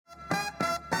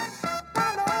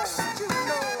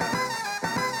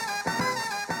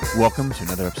Welcome to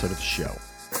another episode of the show.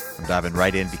 I'm diving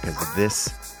right in because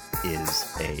this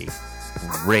is a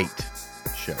great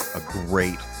show.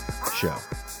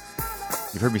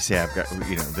 You've heard me say I've got,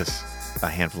 this a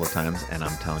handful of times, and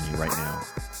I'm telling you right now,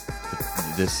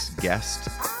 this guest,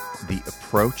 the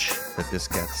approach that this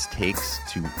guest takes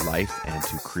to life and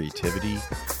to creativity,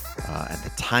 and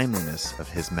the timeliness of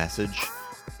his message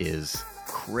is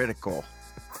critical.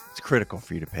 It's critical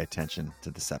for you to pay attention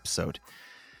to this episode.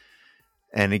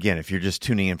 And again, if you're just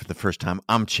tuning in for the first time,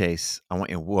 I'm Chase. I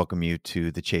want to welcome you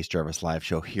to the Chase Jarvis Live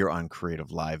Show here on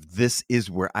CreativeLive. This is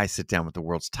where I sit down with the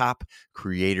world's top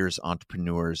creators,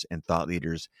 entrepreneurs, and thought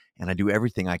leaders, and I do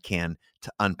everything I can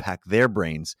to unpack their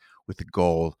brains with the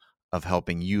goal of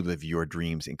helping you live your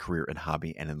dreams in career and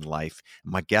hobby and in life.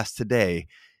 My guest today,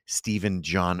 Steve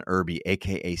John Irby,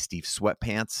 aka Steve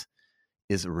Sweatpants,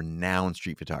 is a renowned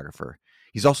street photographer.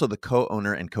 He's also the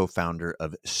co-owner and co-founder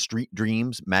of Street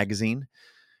Dreams magazine.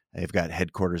 They've got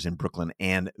headquarters in Brooklyn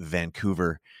and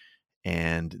Vancouver.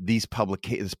 And this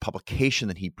publication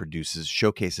that he produces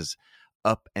showcases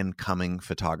up-and-coming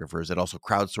photographers. It also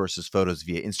crowdsources photos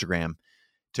via Instagram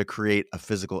to create a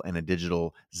physical and a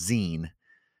digital zine,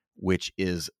 which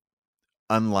is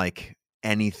unlike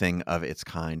anything of its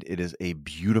kind. It is a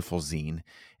beautiful zine.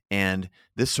 And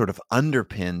this sort of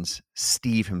underpins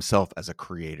Steve himself as a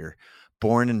creator.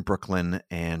 Born in Brooklyn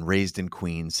and raised in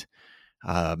Queens,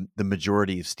 the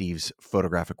majority of Steve's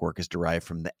photographic work is derived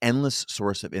from the endless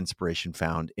source of inspiration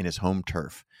found in his home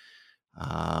turf,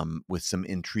 with some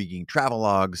intriguing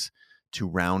travelogues to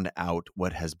round out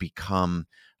what has become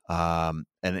an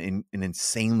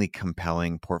insanely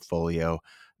compelling portfolio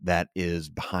that is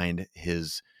behind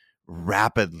his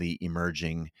rapidly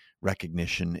emerging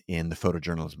recognition in the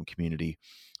photojournalism community.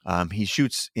 He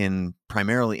shoots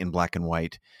primarily in black and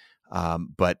white,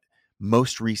 but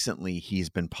most recently, he's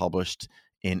been published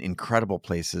in incredible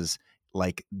places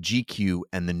like GQ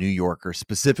and The New Yorker,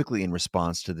 specifically in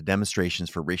response to the demonstrations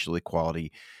for racial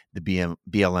equality, the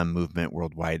BLM movement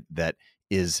worldwide that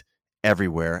is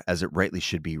everywhere, as it rightly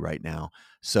should be right now.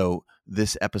 So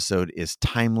this episode is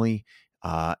timely.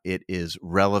 It is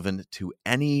relevant to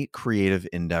any creative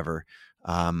endeavor.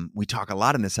 We talk a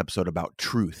lot in this episode about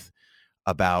truth,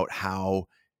 about how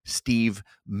Steve,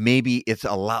 maybe it's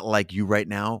a lot like you right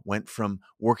now, went from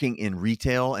working in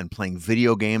retail and playing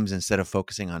video games instead of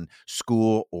focusing on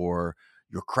school or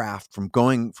your craft, from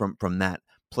going from that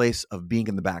place of being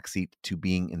in the back seat to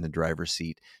being in the driver's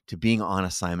seat, to being on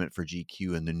assignment for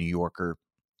GQ and The New Yorker,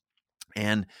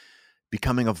 and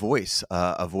becoming a voice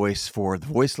for the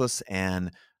voiceless, and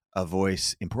a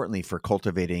voice, importantly, for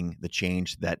cultivating the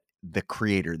change that the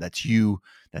creator, that's you,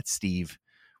 that Steve,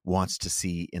 wants to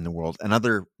see in the world.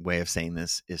 Another way of saying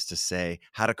this is to say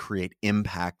how to create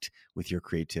impact with your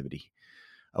creativity.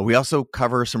 We also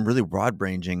cover some really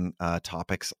broad-ranging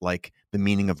topics like the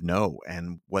meaning of no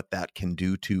and what that can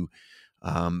do to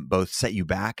both set you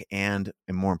back and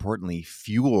more importantly,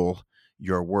 fuel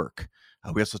your work.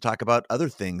 We also talk about other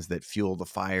things that fuel the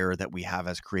fire that we have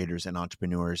as creators and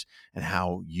entrepreneurs and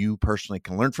how you personally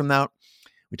can learn from that.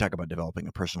 We talk about developing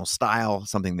a personal style,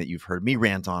 something that you've heard me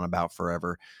rant on about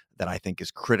forever, that I think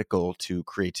is critical to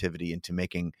creativity and to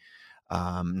making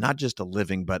not just a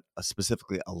living, but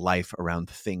specifically a life around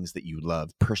the things that you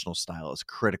love. Personal style is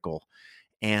critical.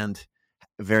 And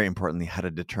very importantly, how to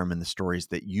determine the stories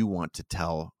that you want to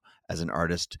tell as an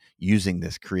artist using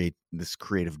this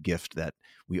creative gift that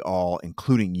we all,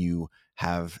 including you,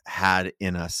 have had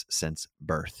in us since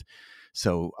birth.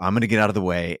 So I'm going to get out of the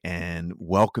way and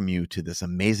welcome you to this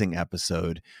amazing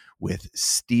episode with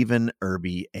Steve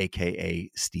Irby,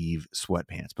 aka Steve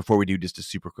Sweatpants. Before we do, just a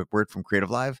super quick word from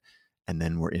CreativeLive, and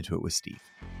then we're into it with Steve.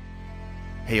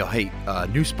 Hey,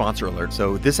 new sponsor alert.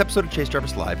 So this episode of Chase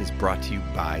Jarvis Live is brought to you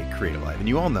by CreativeLive. And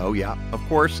you all know, of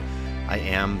course, I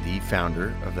am the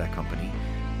founder of that company.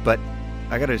 But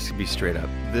I got to just be straight up.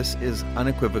 This is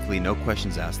unequivocally, no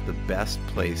questions asked, the best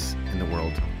place in the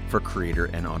world for creator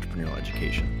and entrepreneurial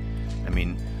education. I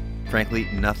mean, frankly,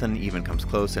 nothing even comes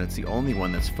close, and it's the only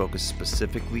one that's focused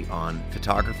specifically on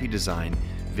photography, design,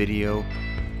 video,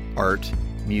 art,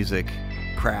 music,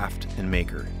 craft, and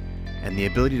maker, and the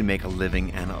ability to make a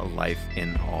living and a life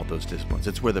in all those disciplines.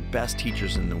 It's where the best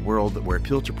teachers in the world, where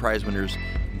Pulitzer Prize winners,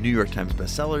 New York Times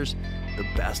bestsellers, the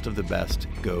best of the best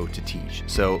go to teach.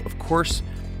 So, of course,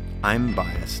 I'm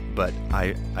biased, but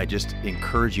I just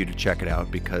encourage you to check it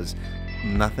out because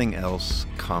nothing else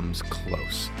comes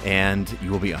close. And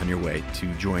you will be on your way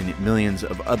to join millions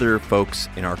of other folks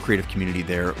in our creative community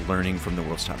there learning from the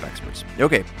world's top experts.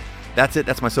 Okay, that's it.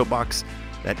 That's my soapbox.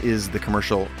 That is the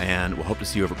commercial, and we'll hope to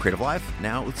see you over CreativeLive.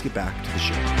 Now let's get back to the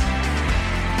show.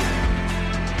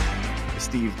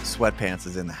 Steve Sweatpants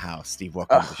is in the house. Steve,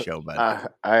 welcome to the show, bud.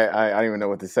 I don't even know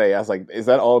what to say. I was like, is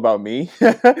that all about me?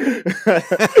 Thank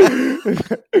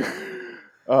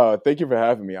you for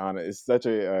having me on it. It's such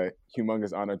a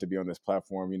humongous honor to be on this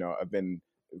platform. I've been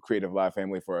CreativeLive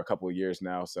family for a couple of years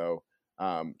now, so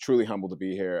truly humbled to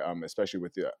be here, especially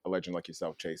with a legend like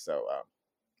yourself, Chase. So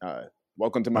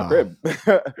welcome to my crib.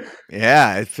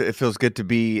 Yeah, it feels good to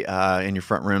be in your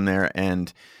front room there.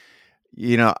 And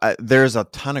there's a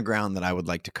ton of ground that I would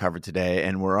like to cover today,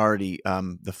 and we're already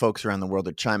the folks around the world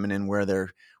are chiming in where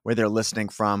they're listening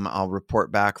from. I'll report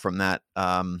back from that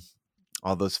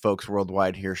all those folks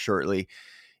worldwide here shortly.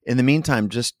 In the meantime,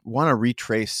 just want to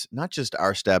retrace not just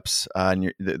our steps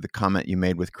and the comment you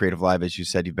made with CreativeLive. As you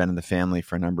said, you've been in the family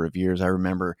for a number of years. I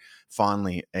remember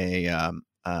fondly a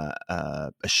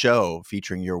show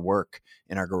featuring your work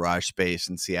in our garage space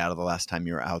in Seattle the last time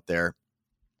you were out there.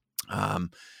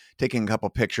 Taking a couple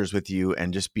pictures with you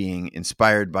and just being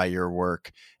inspired by your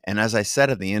work. And as I said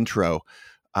in the intro,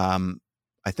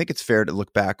 I think it's fair to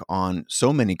look back on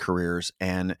so many careers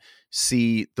and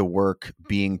see the work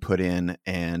being put in,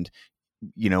 and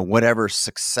whatever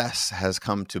success has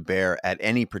come to bear at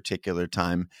any particular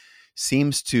time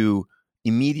seems to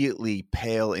immediately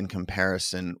pale in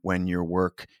comparison when your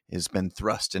work has been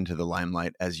thrust into the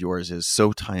limelight, as yours is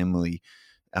so timely,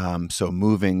 so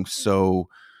moving, so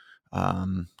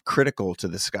critical to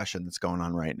the discussion that's going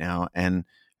on right now. And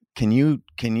can you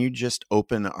just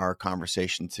open our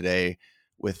conversation today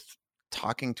with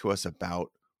talking to us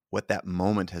about what that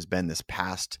moment has been this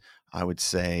past, I would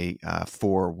say,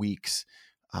 4 weeks,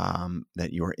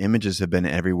 that your images have been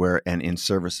everywhere and in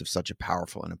service of such a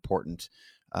powerful and important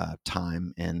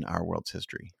time in our world's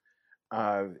history?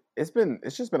 It's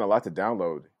just been a lot to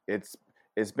download. It's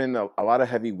been a lot of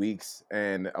heavy weeks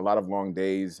and a lot of long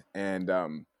days, and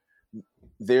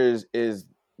there's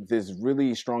this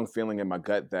really strong feeling in my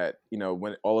gut that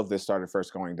when all of this started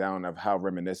first going down, of how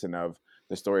reminiscent of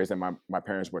the stories that my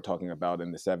parents were talking about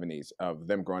in the 70s, of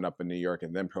them growing up in New York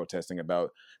and them protesting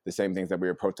about the same things that we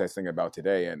were protesting about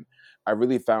today. And I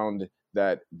really found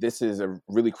that this is a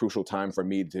really crucial time for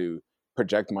me to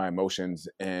project my emotions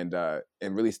and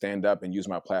really stand up and use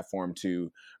my platform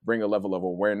to bring a level of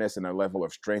awareness and a level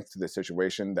of strength to the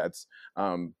situation that's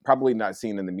probably not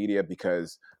seen in the media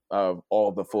because of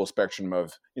all the full spectrum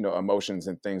of emotions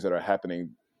and things that are happening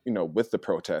with the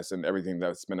protests and everything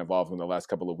that's been involved in the last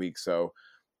couple of weeks. So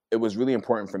it was really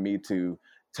important for me to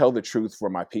tell the truth for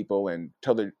my people and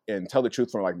tell the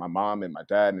truth for like my mom and my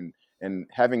dad, and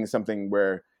having something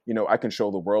where I can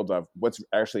show the world of what's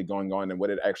actually going on and what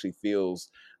it actually feels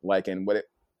like, and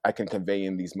I can convey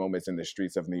in these moments in the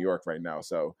streets of New York right now.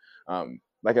 So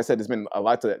like I said, it's been a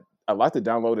lot to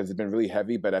download. It's been really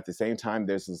heavy, but at the same time,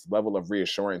 there's this level of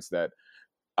reassurance that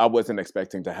I wasn't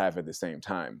expecting to have at the same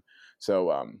time.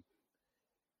 So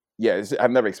yeah,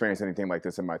 I've never experienced anything like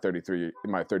this in my 33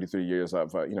 years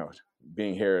of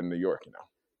being here in New York.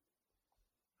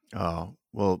 Oh,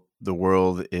 well, the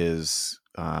world is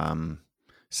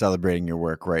celebrating your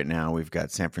work right now. We've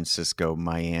got San Francisco,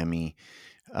 Miami,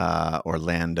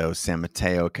 Orlando, San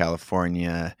Mateo,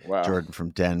 California, Wow. Jordan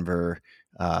from Denver,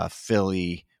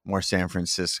 Philly, more San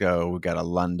Francisco. We've got a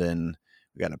London,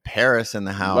 we got a Paris in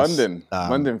the house.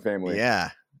 London family.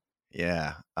 Yeah.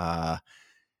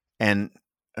 And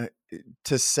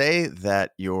to say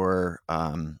that your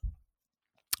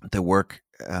the work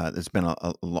there's been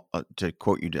to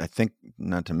quote you, I think,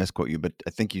 not to misquote you, but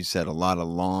I think you said a lot of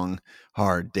long,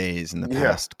 hard days in the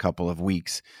past couple of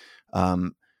weeks.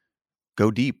 Go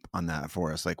deep on that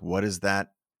for us. Like, what is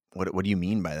that? What do you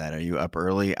mean by that? Are you up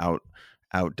early, out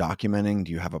documenting?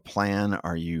 Do you have a plan?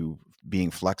 Are you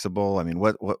being flexible? I mean,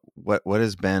 what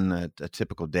has been a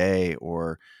typical day,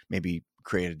 or maybe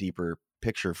create a deeper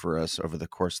picture for us over the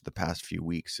course of the past few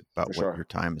weeks about what your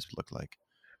time has looked like?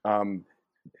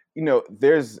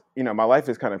 There's, my life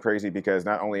is kind of crazy because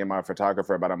not only am I a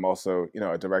photographer, but I'm also,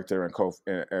 a director and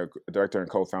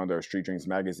co-founder of Street Dreams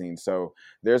magazine. So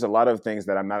there's a lot of things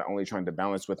that I'm not only trying to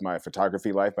balance with my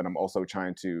photography life, but I'm also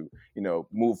trying to,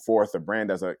 move forth a brand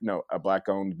as a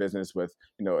Black-owned business with,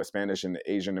 a Spanish and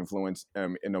Asian influence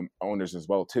in owners as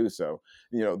well too. So,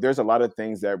 there's a lot of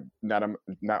things that I'm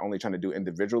not only trying to do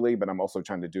individually, but I'm also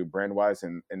trying to do brand-wise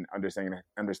and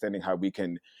understanding how we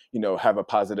can, have a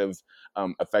positive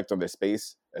effect on the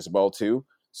space as well too.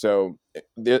 So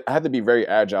I had to be very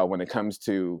agile when it comes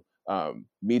to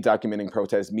me documenting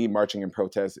protests, me marching in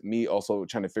protests, me also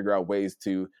trying to figure out ways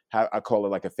to have, I call it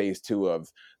like a phase 2 of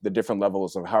the different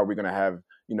levels of how are we going to have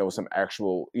some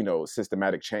actual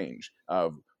systematic change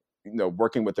of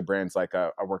working with the brands like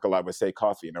I work a lot with Say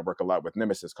Coffee, and I work a lot with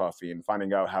Nemesis Coffee, and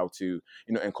finding out how to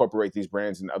incorporate these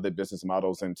brands and other business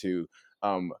models into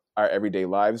our everyday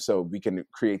lives, so we can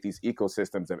create these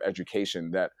ecosystems of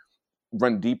education that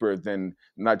run deeper than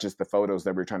not just the photos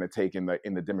that we're trying to take in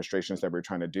the demonstrations that we're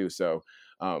trying to do. So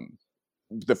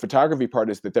the photography part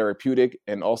is the therapeutic,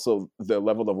 and also the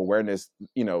level of awareness,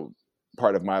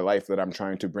 part of my life that I'm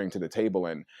trying to bring to the table.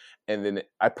 And then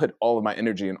I put all of my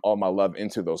energy and all my love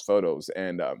into those photos.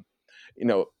 And,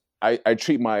 I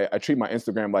treat my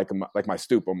Instagram like my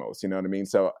stoop almost, you know what I mean?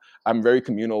 So I'm very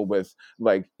communal with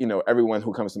everyone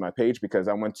who comes to my page, because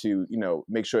I want to,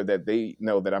 make sure that they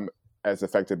know that I'm as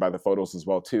affected by the photos as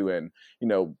well too. And,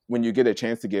 when you get a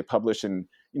chance to get published in,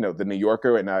 the New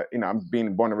Yorker, and I'm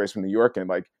being born and raised from New York, and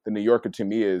like the New Yorker to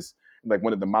me is like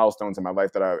one of the milestones in my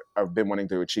life that I've been wanting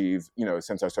to achieve,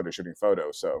 since I started shooting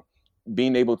photos. So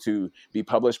being able to be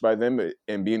published by them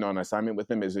and being on assignment with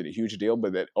them is a huge deal,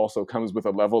 but that also comes with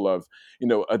a level of,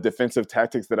 a defensive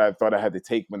tactics that I thought I had to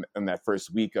take when in that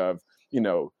first week of,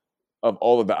 of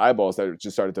all of the eyeballs that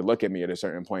just started to look at me at a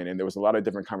certain point. And there was a lot of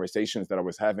different conversations that I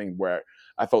was having where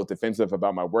I felt defensive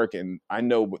about my work. And I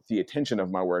know the attention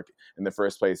of my work in the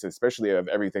first place, especially of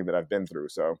everything that I've been through.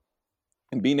 So,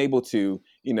 and being able to,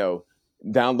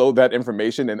 download that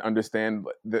information and understand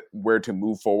where to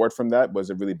move forward from that was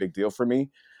a really big deal for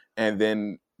me. And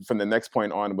then from the next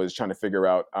point on was trying to figure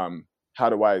out how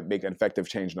do I make an effective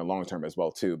change in the long term as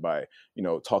well too, by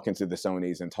talking to the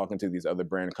Sonys and talking to these other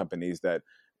brand companies that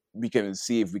we can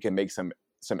see if we can make some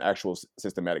actual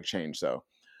systematic change. So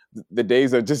the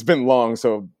days have just been long.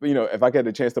 So if I get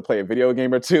a chance to play a video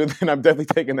game or two, then I'm definitely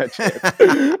taking that chance.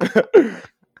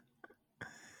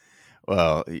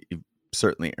 Well, you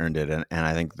certainly earned it, and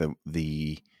I think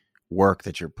the work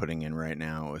that you're putting in right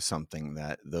now is something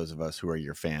that those of us who are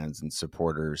your fans and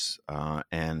supporters,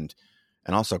 and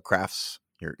also crafts,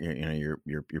 your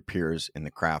peers in the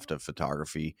craft of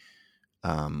photography,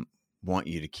 want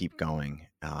you to keep going.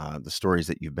 The stories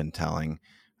that you've been telling,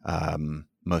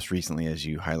 most recently, as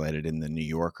you highlighted in the New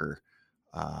Yorker,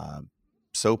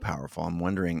 so powerful. I'm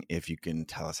wondering if you can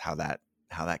tell us how that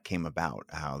came about,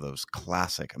 how those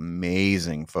classic,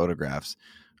 amazing photographs,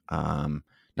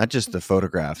 not just the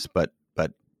photographs, but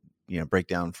break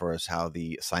down for us how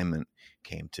the assignment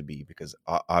came to be, because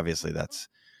obviously that's,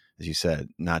 as you said,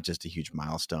 not just a huge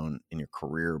milestone in your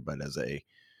career, but as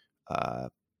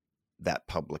that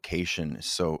publication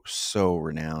is so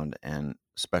renowned, and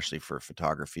especially for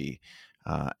photography,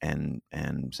 and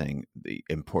saying the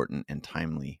important and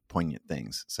timely, poignant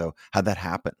things. So how'd that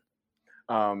happen?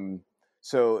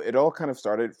 So it all kind of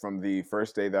started from the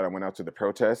first day that I went out to the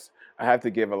protest. I have to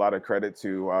give a lot of credit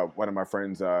to one of my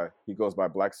friends. He goes by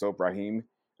Black Soap Raheem.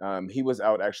 He was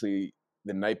out actually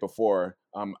the night before.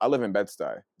 I live in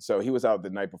Bed-Stuy, so he was out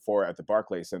the night before at the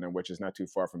Barclays Center, which is not too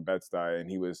far from Bed-Stuy, and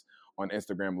he was on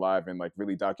Instagram Live and like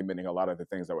really documenting a lot of the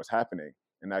things that was happening.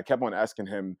 And I kept on asking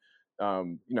him,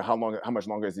 how much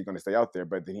longer is he going to stay out there?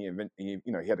 But then he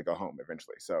had to go home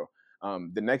eventually. So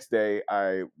the next day,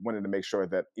 I wanted to make sure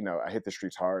that I hit the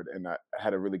streets hard, and I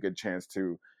had a really good chance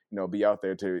to be out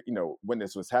there to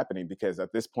witness what's happening, because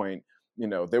at this point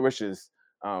there was just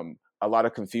a lot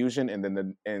of confusion, and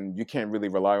then and you can't really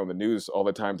rely on the news all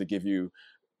the time to give you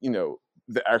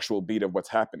the actual beat of what's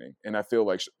happening. And I feel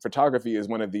like photography is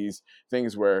one of these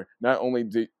things where not only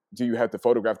do you have to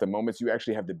photograph the moments, you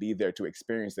actually have to be there to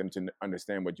experience them, to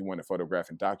understand what you want to photograph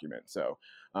and document. So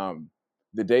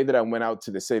the day that I went out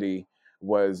to the city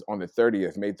was on the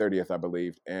 30th, May 30th, I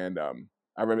believe. And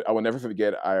I will never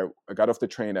forget, I got off the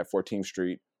train at 14th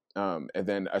Street, and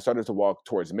then I started to walk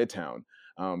towards Midtown.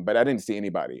 But I didn't see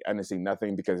anybody. I didn't see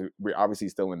nothing, because we're obviously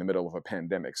still in the middle of a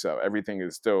pandemic. So everything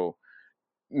is still,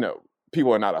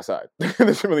 people are not outside.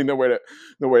 There's really no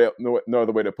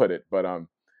other way to put it. But I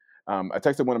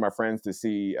texted one of my friends to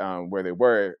see where they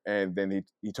were, and then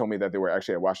he told me that they were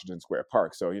actually at Washington Square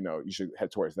Park. So you should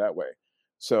head towards that way.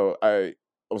 So I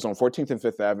was on 14th and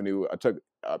 5th Avenue. I took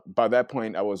by that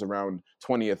point I was around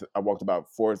 20th. I walked about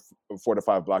 4 to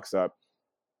 5 blocks up,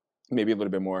 maybe a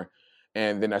little bit more,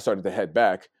 and then I started to head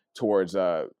back towards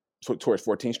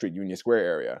 14th Street, Union Square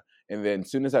area. And then as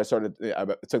soon as I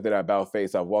took that about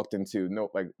face, I walked into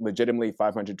legitimately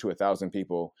 500 to 1,000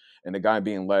 people, and the guy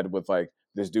being led with like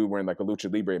this dude wearing like a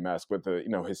lucha libre mask with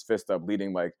his fist up,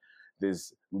 leading like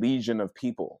this legion of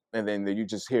people. And then you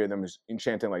just hear them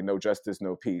chanting like "No justice,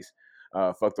 no peace,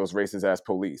 fuck those racist ass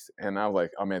police." And I was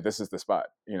like, oh man, this is the spot,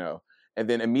 And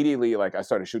then immediately, like, I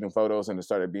started shooting photos, and it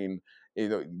started being,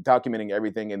 documenting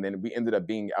everything. And then we ended up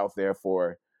being out there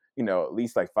for, at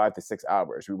least like 5 to 6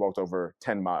 hours. We walked over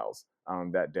 10 miles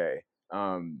that day.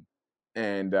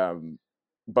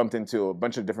 bumped into a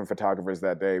bunch of different photographers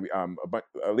that day.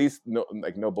 At least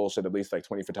no bullshit, at least like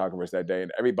 20 photographers that day,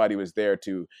 and everybody was there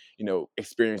to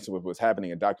experience what was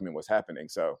happening and document what's happening.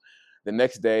 So the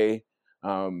next day,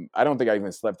 I don't think I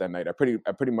even slept that night. I'm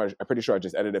pretty sure I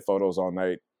just edited photos all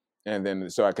night, and then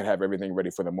so I could have everything ready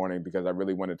for the morning because I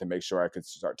really wanted to make sure I could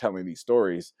start telling these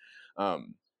stories.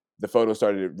 The photos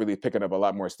started really picking up a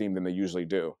lot more steam than they usually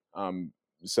do.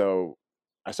 So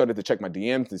I started to check my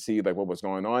DMs to see like what was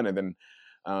going on, and then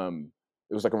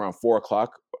it was like around 4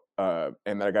 o'clock, and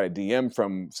then I got a DM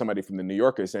from somebody from the New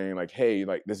Yorker saying like, "Hey,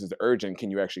 like this is urgent.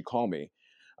 Can you actually call me?"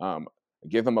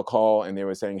 Give them a call, and they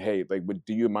were saying, "Hey, like,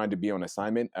 do you mind to be on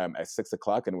assignment at 6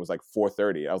 o'clock?" And it was like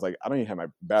 4:30. I was like, "I don't even have my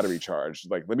battery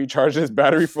charged. Like, let me charge this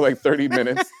battery for like 30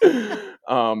 minutes,"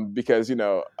 because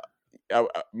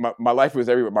my life was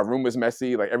everywhere. My room was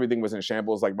messy. Like everything was in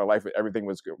shambles. Like my life, everything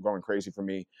was going crazy for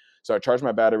me. So I charged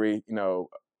my battery.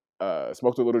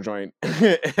 Smoked a little joint,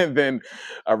 and then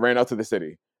I ran out to the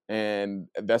city. And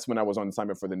that's when I was on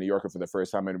assignment for the New Yorker for the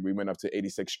first time, and we went up to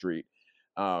 86th Street.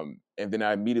 And then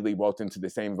I immediately walked into the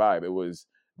same vibe. It was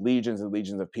legions and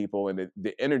legions of people, and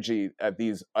the energy at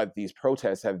these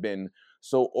protests have been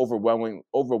so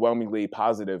overwhelmingly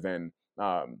positive. And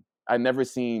I'd never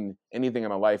seen anything in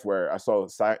my life where I saw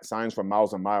signs for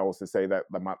miles and miles to say that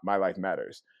my life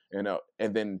matters. And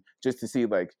then just to see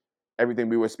like everything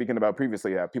we were speaking about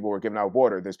previously, people were giving out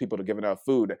water. There's people giving out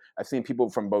food. I've seen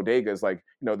people from bodegas, like,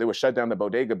 they would shut down the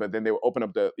bodega, but then they would open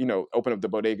up the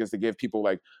bodegas to give people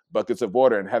like buckets of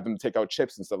water and have them take out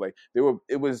chips and stuff. Like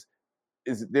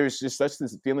there's just such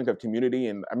this feeling of community.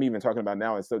 And I'm even talking about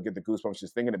now and still get the goosebumps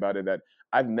just thinking about it, that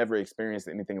I've never experienced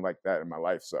anything like that in my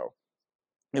life. So,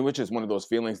 and which is one of those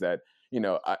feelings that,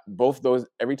 both those,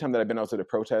 every time that I've been out to the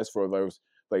protest for those,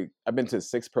 like I've been to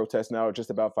 6 protests now, just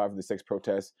about 5 to 6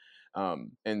 protests.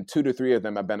 And 2 to 3 of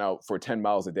them I've been out for 10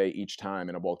 miles a day each time.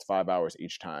 And I walked 5 hours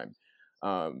each time,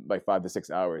 like 5 to 6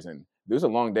 hours. And those are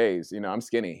long days. I'm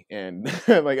skinny, and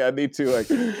like I need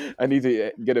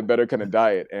to get a better kind of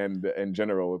diet and in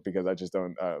general, because I just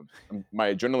don't,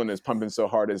 my adrenaline is pumping so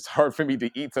hard. It's hard for me to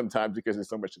eat sometimes because there's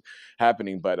so much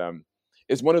happening. But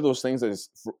it's one of those things that is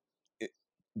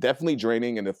definitely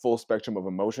draining in the full spectrum of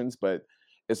emotions, but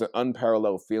it's an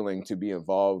unparalleled feeling to be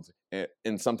involved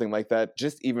in something like that.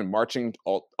 Just even marching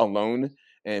alone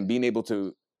and being able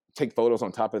to take photos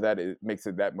on top of that, it makes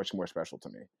it that much more special to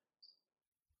me.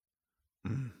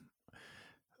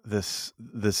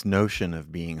 This notion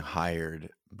of being hired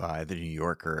by the New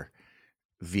Yorker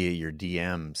via your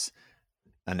DMs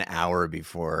an hour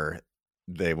before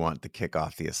they want to kick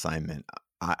off the assignment,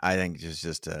 I think it's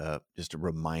just a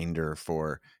reminder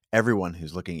for everyone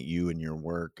who's looking at you and your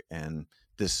work and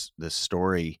this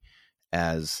story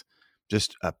as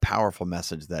just a powerful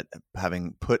message that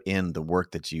having put in the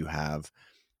work that you have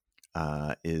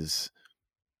it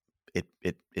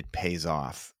pays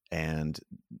off. And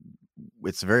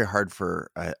it's very hard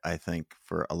for, I think,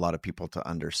 for a lot of people to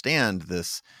understand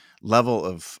this level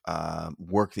of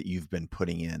work that you've been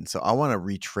putting in. So I want to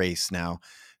retrace, now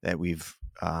that we've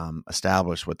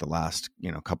established what the last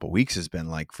couple of weeks has been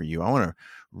like for you. I want to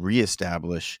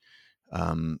reestablish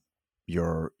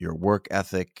your work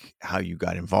ethic, how you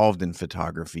got involved in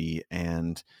photography,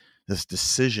 and this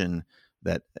decision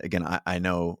that, again, I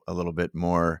know a little bit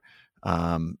more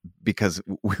because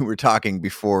we were talking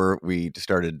before we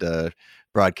started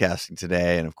broadcasting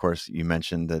today. And of course, you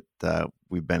mentioned that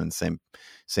we've been in the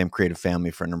same creative family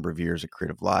for a number of years at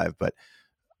CreativeLive. But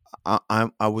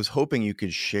I was hoping you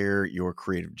could share your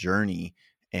creative journey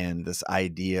and this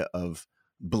idea of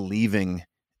believing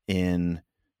in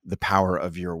the power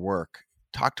of your work.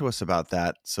 Talk to us about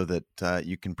that so that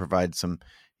you can provide some,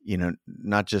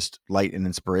 not just light and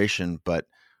inspiration, but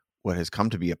what has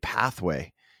come to be a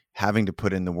pathway, having to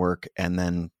put in the work and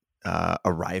then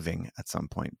arriving at some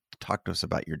point. Talk to us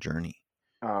about your journey.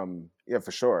 Yeah,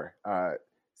 for sure.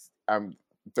 I'm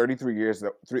 33 years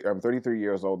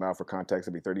old now. For context,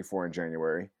 I'll be 34 in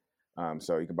January.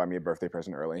 So you can buy me a birthday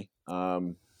present early.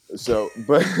 But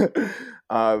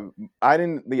I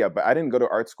didn't go to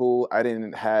art school. I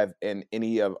didn't have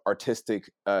any of artistic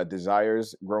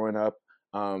desires growing up.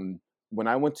 When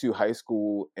I went to high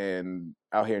school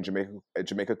out here in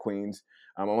Jamaica, Queens,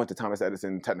 I went to Thomas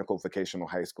Edison Technical Vocational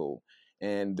High School.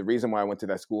 And the reason why I went to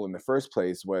that school in the first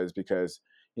place was because,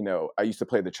 I used to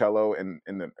play the cello in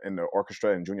the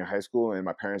orchestra in junior high school. And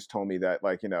my parents told me that,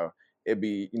 like, it'd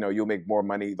be, you'll make more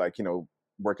money, like,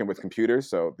 working with computers.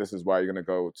 So this is why you're going to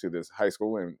go to this high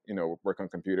school and, work on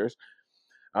computers.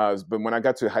 But when I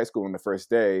got to high school on the first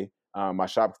day, my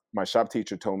shop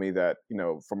teacher told me that,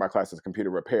 for my class of computer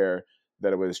repair,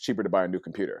 that it was cheaper to buy a new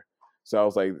computer. So I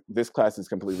was like, this class is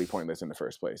completely pointless in the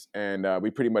first place. And we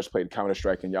pretty much played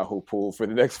Counter-Strike and Yahoo Pool for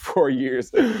the next 4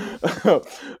 years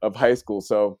of high school.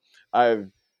 So I've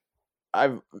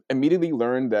I've immediately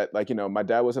learned that, like, my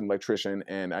dad was an electrician,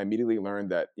 and I immediately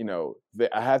learned that,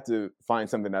 that I have to find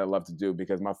something that I love to do,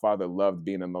 because my father loved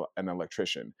being an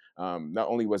electrician. Not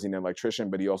only was he an electrician,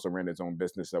 but he also ran his own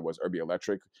business that was Irby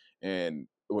Electric, and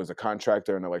it was a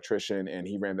contractor, an electrician, and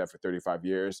he ran that for 35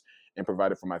 years and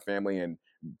provided for my family and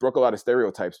broke a lot of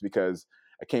stereotypes, because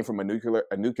I came from a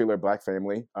nuclear black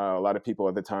family. A lot of people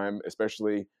at the time,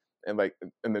 especially and like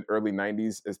in the early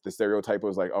 90s, is the stereotype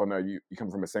was like, oh no, you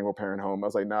come from a single parent home. I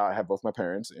was like, nah, I have both my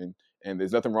parents, and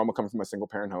there's nothing wrong with coming from a single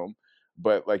parent home.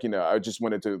 But like, I just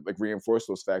wanted to like reinforce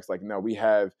those facts. Like, no, we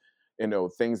have,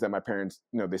 things that my parents,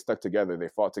 they stuck together, they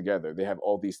fought together, they have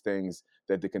all these things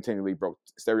that they continually broke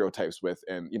stereotypes with.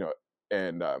 And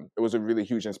it was a really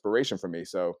huge inspiration for me.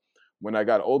 So when I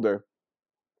got older,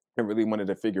 I really wanted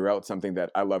to figure out something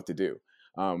that I love to do.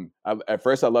 At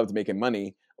first, I loved making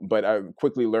money, but I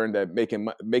quickly learned that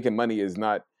making money is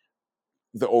not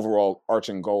the overall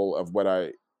arching goal of what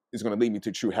is going to lead me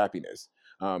to true happiness.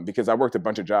 Because I worked a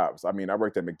bunch of jobs. I mean, I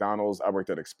worked at McDonald's, I worked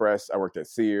at Express, I worked at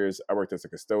Sears, I worked as a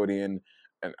custodian,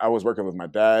 and I was working with my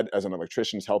dad as an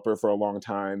electrician's helper for a long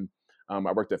time.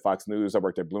 I worked at Fox News, I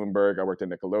worked at Bloomberg, I worked at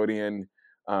Nickelodeon.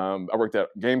 I worked at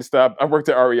GameStop, I worked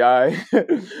at REI.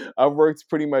 I worked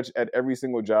pretty much at every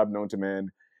single job known to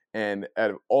man. And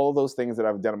at all those things that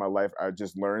I've done in my life, I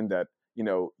just learned that,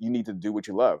 you need to do what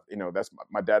you love. That's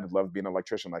my dad loved being an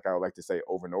electrician, like I would like to say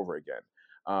over and over again.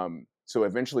 So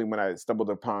eventually, when I stumbled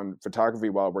upon photography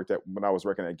when I was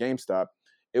working at GameStop,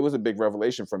 it was a big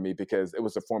revelation for me, because it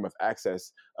was a form of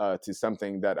access to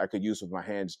something that I could use with my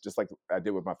hands, just like I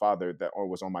did with my father, that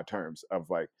was on my terms, of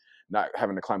like not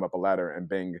having to climb up a ladder and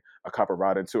bang a copper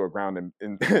rod into a ground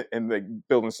and like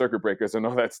building circuit breakers and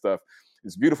all that stuff.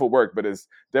 It's beautiful work, but it's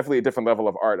definitely a different level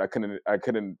of art I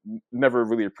couldn't never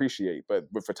really appreciate. But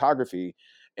with photography,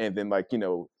 and then like,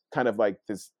 kind of like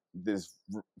this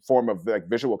form of like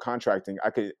visual contracting,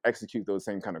 I could execute those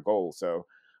same kind of goals. So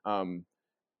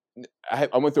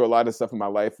I went through a lot of stuff in my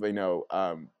life.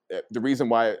 The reason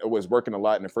why I was working a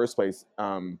lot in the first place,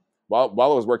 while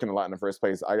I was working a lot in the first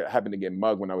place, I happened to get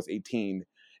mugged when I was 18,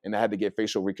 and I had to get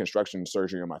facial reconstruction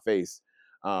surgery on my face.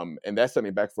 And that set me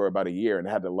back for about a year, and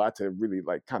I had a lot to really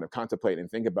like kind of contemplate and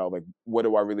think about, like, what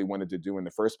do I really wanted to do in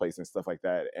the first place and stuff like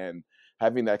that. And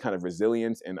having that kind of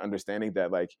resilience and understanding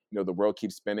that, like, the world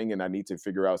keeps spinning and I need to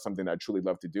figure out something that I truly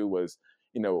love to do was,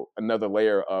 another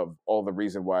layer of all the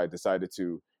reason why I decided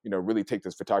to, really take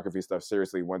this photography stuff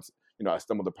seriously once, I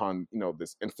stumbled upon,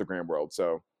 this Instagram world.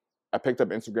 So I picked up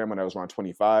Instagram when I was around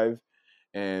 25.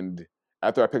 And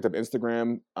after I picked up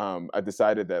Instagram, I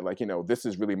decided that, like, this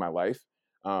is really my life.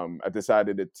 I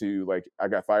decided to, like, I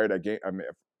got fired. I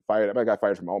got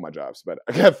fired from all my jobs, but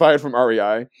I got fired from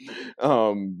REI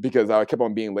because I kept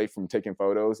on being late from taking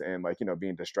photos and, like,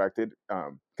 being distracted.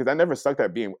 Because I never sucked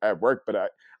at being at work,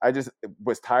 but I just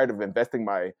was tired of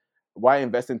why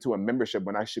invest into a membership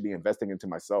when I should be investing into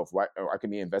myself? Why, or I could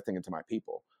be investing into my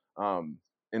people?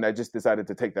 And I just decided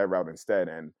to take that route instead.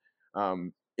 And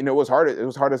it was hard. It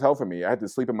was hard as hell for me. I had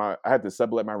to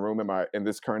sublet my room in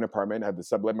this current apartment. I had to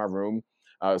sublet my room.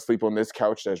 Sleep on this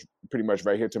couch that's pretty much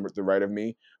right here to the right of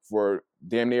me for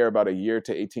damn near about a year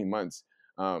to 18 months.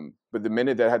 But the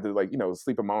minute that I had to, like,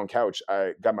 sleep on my own couch,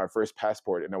 I got my first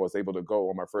passport, and I was able to go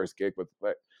on my first gig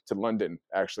to London,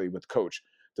 actually, with Coach,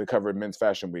 to cover Men's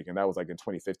Fashion Week. And that was like in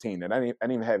 2015. And I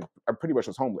pretty much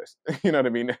was homeless, you know what I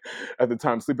mean? At the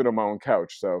time, sleeping on my own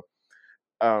couch. So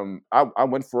I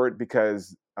went for it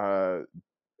because,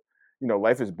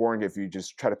 life is boring if you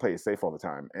just try to play it safe all the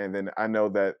time. And then I know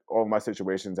that all my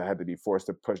situations, I had to be forced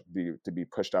to be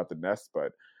pushed out the nest.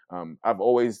 But I've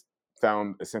always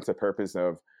found a sense of purpose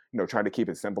of, trying to keep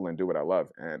it simple and do what I love.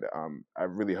 And I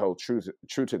really hold true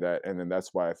to that. And then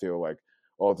that's why I feel like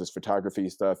all this photography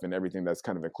stuff and everything that's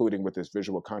kind of including with this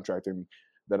visual contracting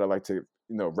that I like to,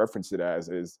 reference it as,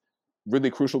 is really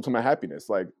crucial to my happiness.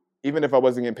 Like, even if I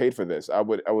wasn't getting paid for this, I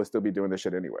would still be doing this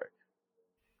shit anyway.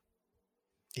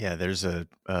 Yeah, there's a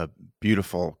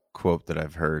beautiful quote that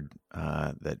I've heard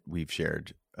that we've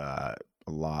shared a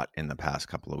lot in the past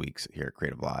couple of weeks here at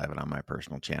CreativeLive and on my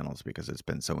personal channels, because it's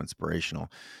been so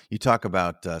inspirational. You talk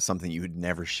about something you had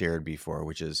never shared before,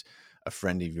 which is a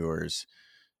friend of yours,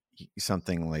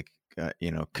 something like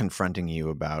confronting you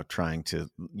about trying to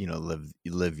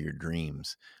live your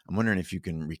dreams. I'm wondering if you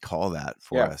can recall that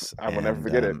for us. I will never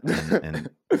forget it. And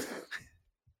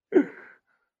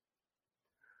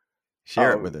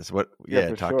share it with us.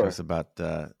 Talk to us about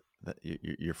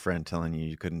your friend telling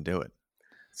you couldn't do it.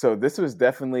 So this was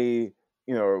definitely,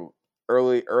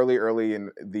 early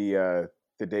in the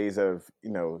days of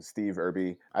Steve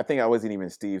Irby. I think I wasn't even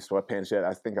Steve Sweatpants yet.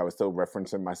 I think I was still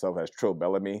referencing myself as Trill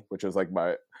Bellamy, which was like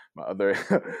my other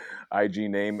IG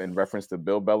name in reference to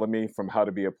Bill Bellamy from How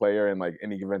to Be a Player and like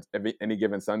any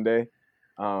given Sunday.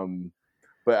 Um,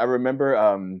 but I remember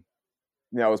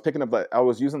I was picking up, like, I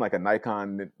was using like a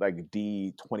Nikon like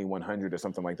D2100 or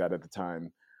something like that at the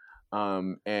time.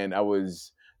 And I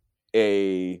was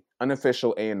a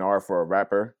unofficial A&R for a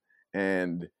rapper,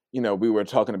 and we were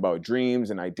talking about dreams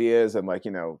and ideas, and like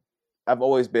I've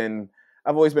always been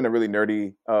I've always been a really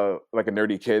nerdy like a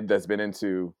nerdy kid that's been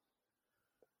into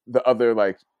the other,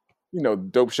 like,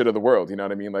 dope shit of the world. You know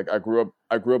what I mean? Like I grew up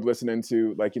listening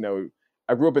to, like,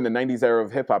 I grew up in the 90s era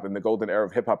of hip hop, in the golden era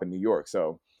of hip hop in New York.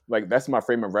 So like that's my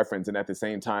frame of reference. And at the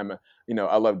same time,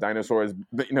 I love dinosaurs,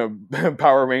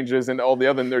 Power Rangers and all the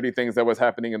other nerdy things that was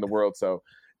happening in the world. So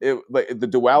it, like, the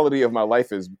duality of my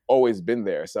life has always been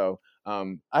there. So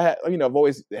I've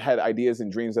always had ideas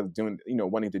and dreams of doing,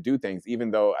 wanting to do things,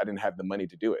 even though I didn't have the money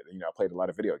to do it. I played a lot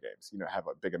of video games, have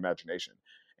a big imagination.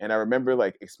 And I remember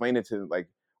like explaining to like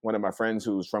one of my friends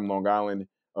who's from Long Island,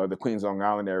 the Queens, Long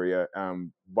Island area,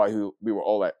 while we were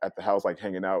all at the house, like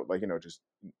hanging out, like,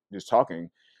 just talking.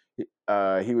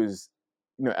 He was,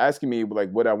 asking me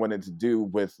like what I wanted to do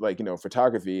with, like,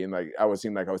 photography. And like, I was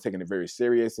seeing like I was taking it very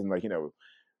serious. And like,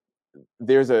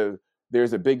 there's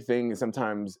a big thing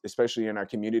sometimes, especially in our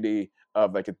community,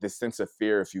 of like this sense of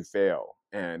fear if you fail,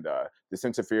 and the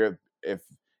sense of fear if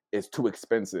it's too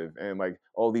expensive, and like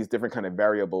all these different kind of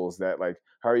variables that, like,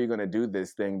 how are you going to do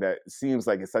this thing that seems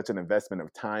like it's such an investment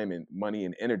of time and money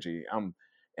and energy.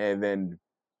 And then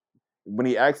when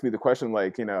he asked me the question,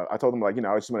 like, I told him, like,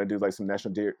 I just want to do like some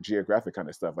National Geographic kind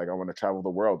of stuff. Like, I want to travel the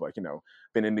world. Like,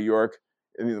 been in New York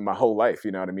my whole life.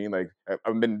 You know what I mean? Like,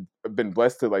 I've been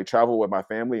blessed to like travel with my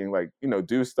family and like,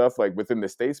 do stuff like within the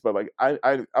States. But like,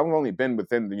 I've only been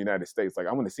within the United States. Like,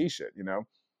 I want to see shit.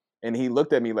 And he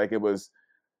looked at me like it was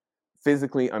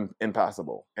physically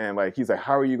impossible. And like, he's like,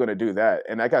 how are you going to do that?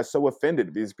 And I got so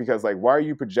offended because like, why are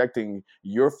you projecting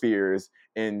your fears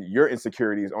and your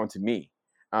insecurities onto me?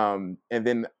 And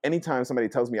then anytime somebody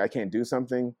tells me I can't do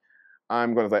something,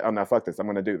 I'm going to like, oh no, fuck this, I'm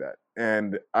going to do that.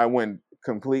 And I went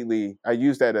completely, I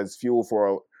used that as fuel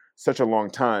for such a long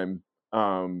time,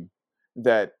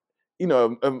 that,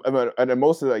 and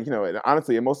most of, like, and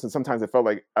honestly, and most of, sometimes it felt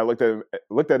like I looked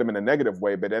at him in a negative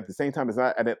way, but at the same time, it's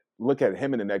not, I didn't look at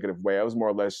him in a negative way. I was more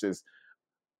or less just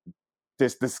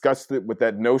disgusted with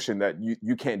that notion that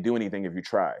you can't do anything if you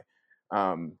try.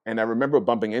 And I remember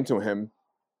bumping into him,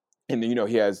 and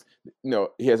he has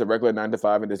a regular 9 to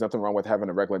 5, and there's nothing wrong with having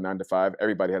a regular 9 to 5.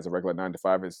 Everybody has a regular 9 to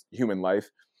 5. It's human life.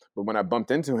 But when I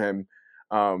bumped into him,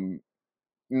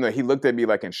 he looked at me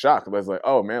like in shock. I was like,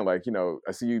 oh man, like,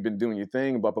 I see you've been doing your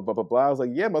thing, blah blah blah blah blah. I was like,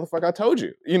 yeah, motherfucker, I told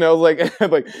you. Like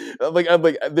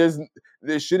like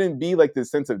there shouldn't be like this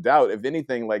sense of doubt. If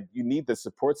anything, like, you need the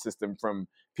support system from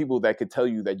people that could tell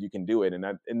you that you can do it. And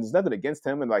there's nothing against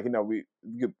him. And like,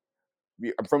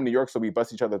 I'm from New York, so we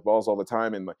bust each other's balls all the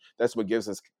time, and like, that's what gives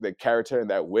us the character and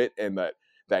that wit and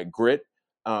that grit.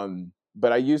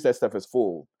 But I use that stuff as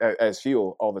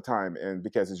fuel all the time, and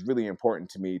because it's really important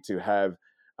to me to have,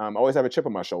 always have a chip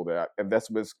on my shoulder, and that's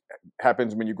what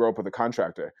happens when you grow up with a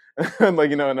contractor,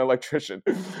 like, an electrician.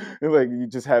 Like, you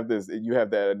just have you have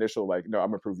that initial, like, no, I'm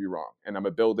gonna prove you wrong, and I'm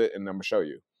gonna build it, and I'm gonna show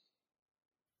you.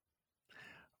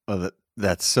 Well,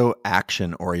 that's so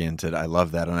action oriented. I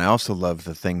love that. And I also love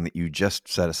the thing that you just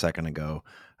said a second ago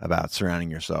about surrounding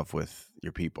yourself with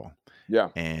your people. Yeah.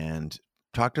 And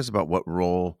talk to us about what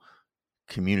role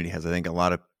community has. I think a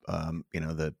lot of,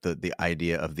 the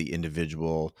idea of the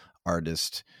individual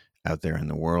artist out there in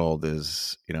the world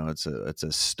is, it's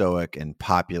a stoic and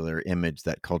popular image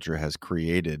that culture has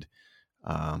created.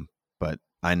 But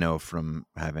I know from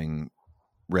having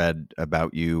read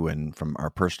about you and from our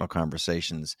personal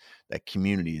conversations that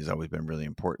community has always been really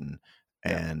important.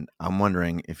 Yeah. And I'm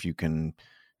wondering if you can,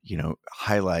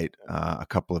 highlight a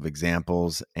couple of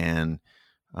examples and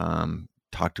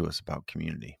talk to us about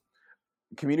community.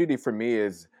 Community for me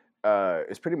is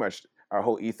pretty much our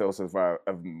whole ethos of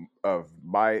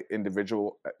my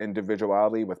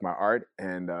individuality with my art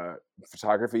and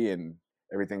photography and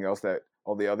everything else, that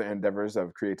all the other endeavors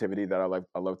of creativity that I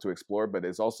love to explore. But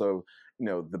it's also,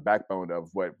 the backbone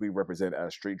of what we represent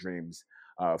as Street Dreams,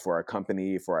 for our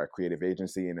company, for our creative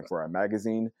agency, and for our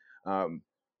magazine.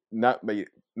 Not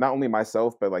only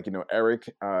myself, but like, Eric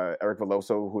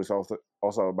Veloso, who is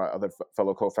also my other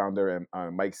fellow co-founder,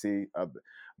 and Mike C,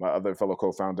 my other fellow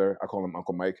co-founder. I call him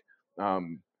Uncle Mike.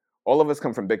 All of us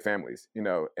come from big families,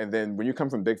 and then when you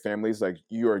come from big families, like,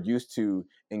 you are used to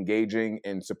engaging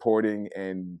and supporting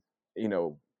and you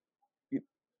know,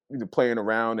 playing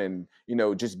around and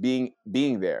just being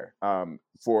there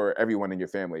for everyone in your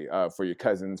family, for your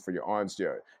cousins, for your aunts,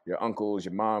 your uncles,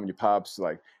 your mom, your pops,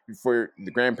 like for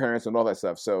the grandparents and all that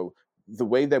stuff. So the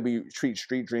way that we treat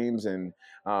street dreams and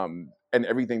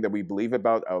everything that we believe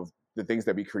about of the things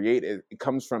that we create, it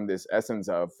comes from this essence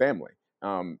of family,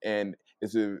 and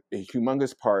it's a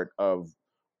humongous part of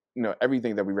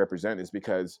everything that we represent, is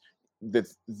because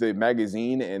the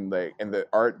magazine and the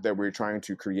art that we're trying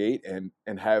to create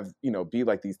and have be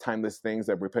like these timeless things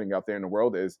that we're putting out there in the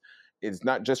world is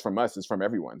not just from us, it's from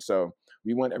everyone. So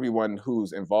we want everyone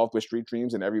who's involved with Street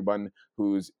Dreams and everyone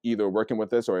who's either working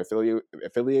with us or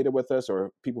affiliated with us,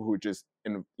 or people who just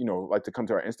like to come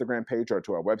to our Instagram page or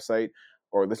to our website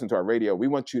or listen to our radio. We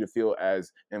want you to feel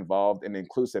as involved and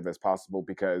inclusive as possible,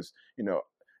 because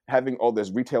having all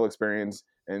this retail experience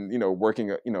and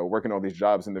working all these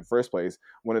jobs in the first place,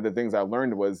 one of the things I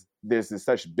learned was there's this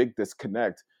such big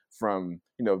disconnect from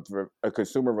a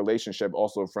consumer relationship,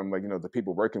 also from the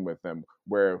people working with them,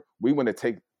 where we want to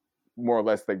take more or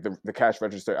less like the cash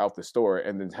register out the store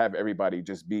and then have everybody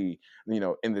just be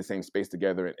in the same space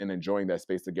together and enjoying that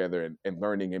space together and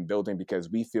learning and building, because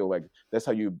we feel like that's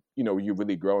how you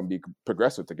really grow and be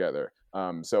progressive together.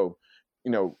 So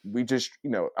we just,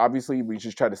 obviously we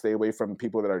just try to stay away from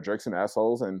people that are jerks and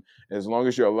assholes. And as long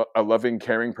as you're a loving,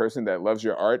 caring person that loves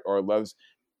your art or loves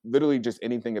literally just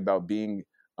anything about being,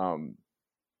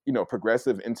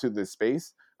 progressive into this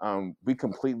space, we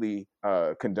completely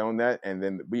condone that. And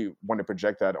then we want to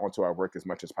project that onto our work as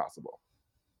much as possible.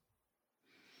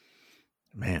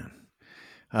 Man,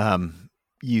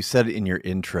 you said in your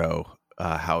intro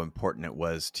how important it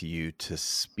was to you to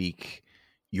speak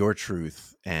your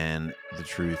truth and the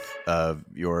truth of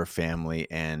your family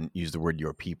and use the word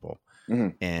your people. Mm-hmm.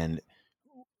 And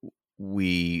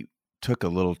we took a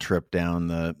little trip down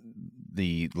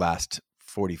the last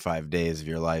 45 days of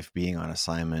your life being on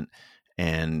assignment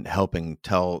and helping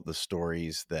tell the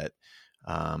stories that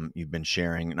you've been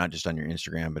sharing, not just on your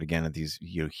Instagram, but again at these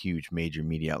huge major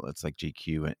media outlets like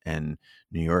GQ and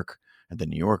New York and the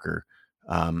New Yorker.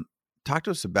 Talk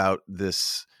to us about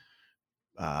this,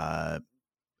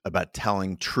 about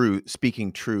telling truth,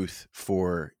 speaking truth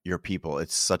for your people.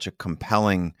 It's such a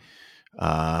compelling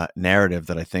narrative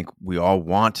that I think we all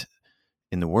want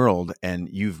in the world, and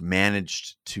you've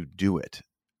managed to do it.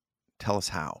 Tell us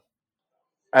how.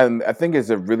 And I think it's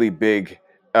a really big,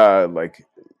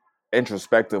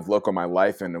 introspective look on my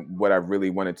life and what I really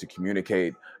wanted to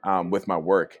communicate with my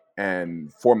work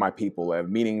and for my people.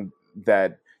 Meaning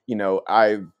that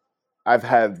I've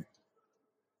had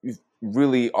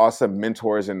really awesome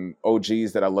mentors and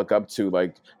OGs that I look up to,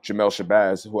 like Jamel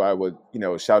Shabazz, who I would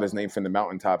shout his name from the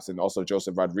mountaintops, and also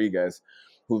Joseph Rodriguez,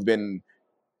 who've been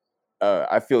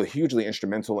I feel hugely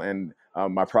instrumental in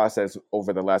my process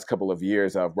over the last couple of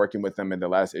years of working with them in the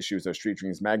last issues of Street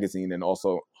Dreams magazine, and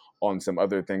also on some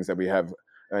other things that we have,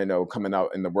 coming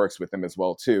out in the works with them as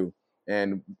well too.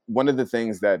 And one of the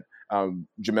things that Jamel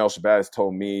Shabazz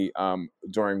told me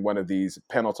during one of these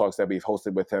panel talks that we've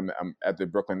hosted with him at the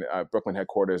Brooklyn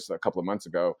headquarters a couple of months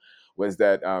ago was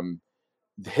that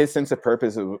his sense of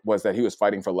purpose was that he was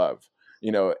fighting for love.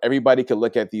 Everybody could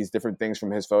look at these different things from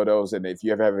his photos. And if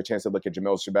you ever have a chance to look at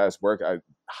Jamel Shabazz's work, I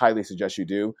highly suggest you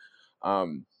do.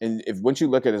 And if once you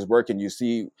look at his work and you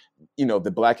see,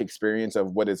 the Black experience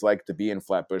of what it's like to be in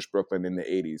Flatbush, Brooklyn in the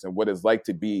 80s, and what it's like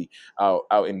to be out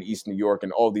in East New York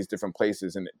and all these different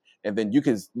places. And then you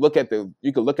can look at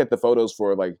the photos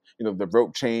for the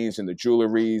rope chains and the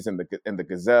jewelries and the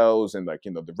gazelles and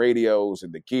the radios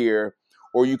and the gear,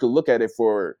 or you could look at it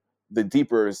for the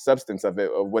deeper substance of it,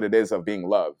 of what it is of being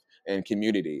love and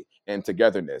community and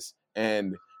togetherness.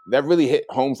 And that really hit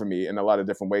home for me in a lot of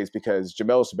different ways, because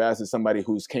Jamel Shabazz is somebody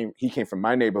he came from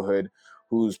my neighborhood,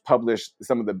 who's published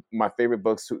some of my favorite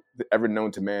books ever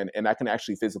known to man. And I can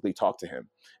actually physically talk to him,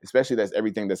 especially that's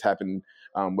everything that's happened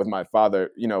with my father,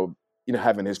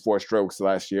 having his 4 strokes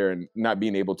last year and not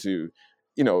being able to,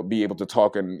 be able to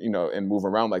talk and, and move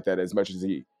around like that as much as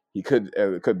he could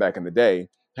back in the day.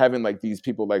 Having these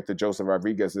people like the Joseph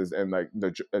Rodriguez's and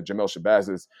the Jamel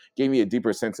Shabazz's gave me a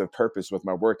deeper sense of purpose with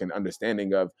my work and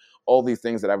understanding of all these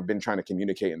things that I've been trying to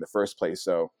communicate in the first place.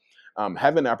 So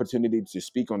having the opportunity to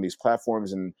speak on these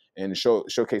platforms and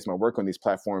showcase my work on these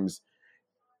platforms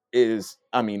is,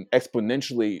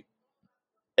 exponentially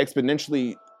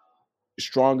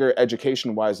stronger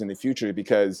education-wise in the future,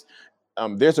 because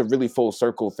there's a really full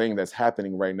circle thing that's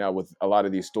happening right now with a lot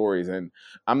of these stories. And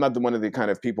I'm not one of the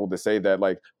kind of people to say that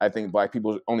I think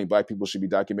only black people should be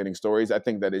documenting stories. I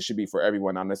think that it should be for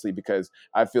everyone, honestly, because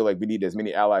I feel like we need as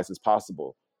many allies as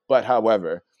possible. But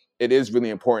however, it is really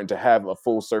important to have a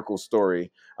full circle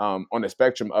story on the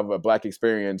spectrum of a Black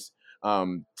experience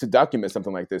to document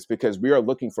something like this, because we are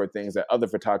looking for things that other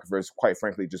photographers, quite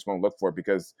frankly, just won't look for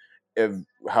because of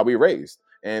how we raised.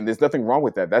 And there's nothing wrong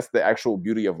with that. That's the actual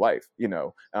beauty of life,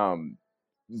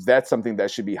 that's something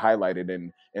that should be highlighted,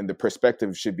 and the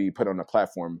perspective should be put on a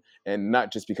platform, and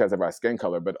not just because of our skin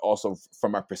color, but also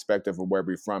from our perspective of where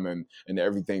we're from, and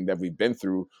everything that we've been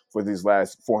through for these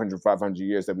last 400, 500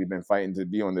 years that we've been fighting to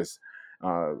be on this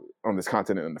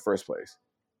continent in the first place.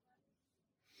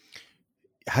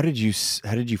 How did you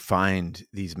find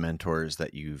these mentors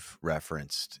that you've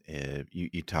referenced?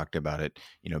 You talked about it,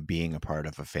 being a part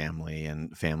of a family,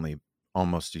 and family,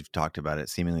 almost, you've talked about it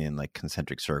seemingly in like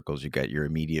concentric circles. You got your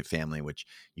immediate family, which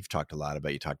you've talked a lot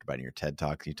about. You talked about in your TED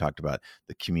Talk. You talked about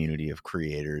the community of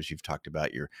creators. You've talked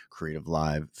about your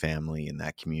CreativeLive family and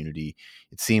that community.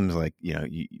 It seems like,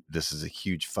 this is a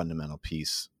huge fundamental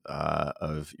piece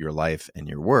of your life and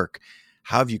your work.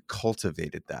 How have you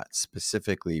cultivated that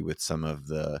specifically with some of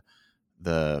the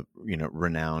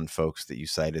renowned folks that you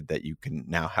cited that you can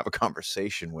now have a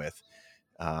conversation with?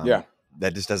 That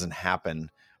just doesn't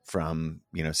happen from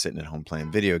sitting at home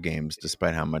playing video games,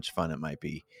 despite how much fun it might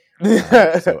be.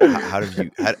 So how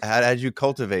did you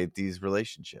cultivate these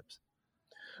relationships?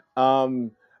 I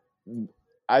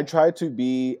try to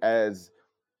be as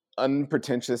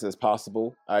unpretentious as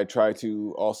possible. I try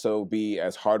to also be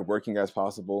as hardworking as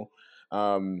possible.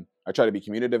 I try to be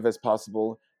communicative as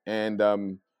possible, and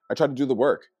I try to do the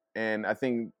work. And I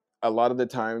think a lot of the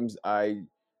times I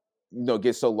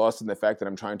get so lost in the fact that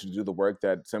I'm trying to do the work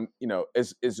that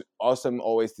it's awesome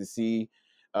always to see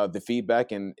the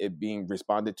feedback and it being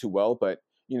responded to well. But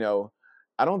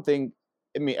I don't think,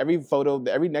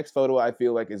 every next photo I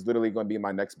feel like is literally going to be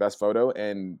my next best photo.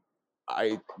 And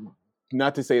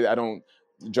not to say that I don't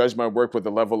judge my work with a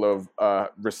level of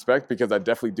respect, because I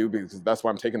definitely do, because that's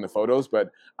why I'm taking the photos.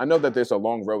 But I know that there's a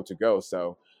long road to go.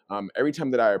 So every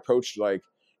time that I approach the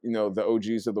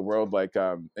OGs of the world,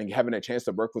 and having a chance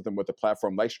to work with them with a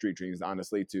platform like Street Dreams,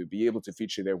 honestly, to be able to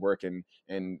feature their work and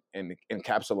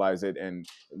encapsulize it and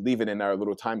leave it in our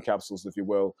little time capsules, if you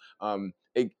will.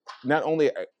 It not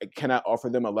only can I offer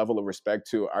them a level of respect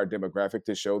to our demographic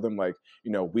to show them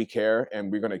we care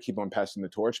and we're going to keep on passing the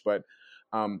torch, but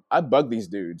I bug these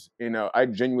dudes. I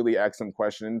genuinely ask them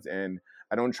questions, and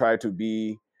I don't try to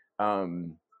be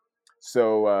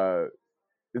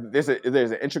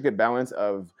there's an intricate balance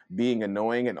of being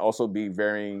annoying and also being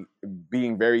very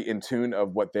in tune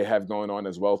of what they have going on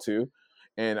as well too.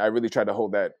 And I really try to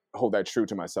hold that true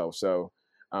to myself. So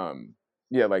I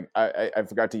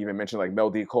forgot to even mention Mel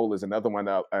D. Cole is another one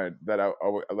that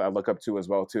I look up to as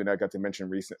well too, and I got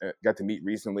to meet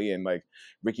recently, and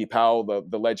Ricky Powell,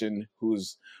 the legend,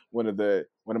 who's one of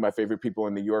my favorite people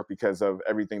in New York because of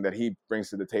everything that he brings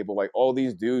to the table. All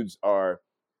these dudes are,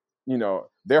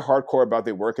 they're hardcore about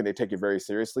their work and they take it very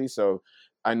seriously. So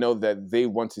I know that they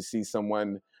want to see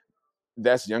someone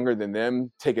that's younger than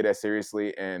them take it as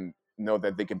seriously and know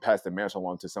that they can pass the mantle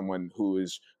on to someone who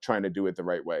is trying to do it the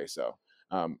right way. So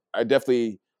I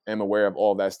definitely am aware of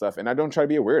all that stuff, and I don't try to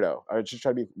be a weirdo. I just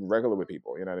try to be regular with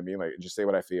people. You know what I mean? Just say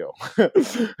what I feel.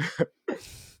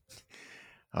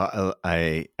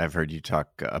 I've heard you talk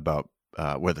about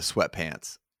where the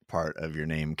sweatpants part of your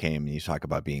name came, and you talk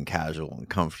about being casual and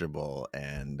comfortable,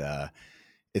 and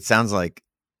it sounds like,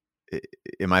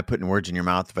 am I putting words in your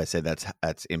mouth if I say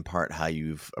that's in part how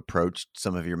you've approached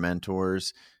some of your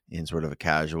mentors, in sort of a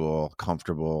casual,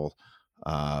 comfortable,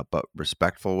 but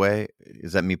respectful way?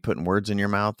 Is that me putting words in your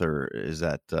mouth, or is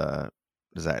that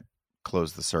does that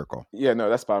close the circle? Yeah, no,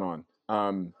 that's spot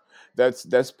on.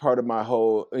 That's part of my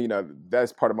whole,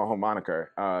 that's part of my whole moniker.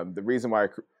 The reason why I,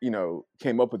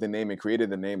 came up with the name and created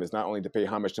the name is not only to pay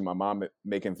homage to my mom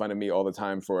making fun of me all the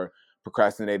time for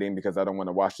procrastinating because I don't want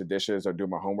to wash the dishes or do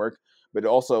my homework, but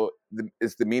also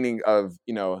it's the meaning of,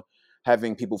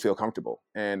 having people feel comfortable.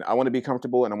 And I want to be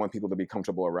comfortable, and I want people to be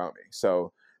comfortable around me.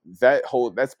 So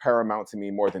that's paramount to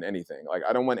me more than anything.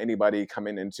 I don't want anybody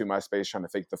coming into my space trying to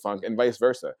fake the funk, and vice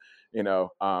versa,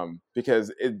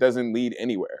 because it doesn't lead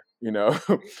anywhere.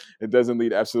 It doesn't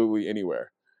lead absolutely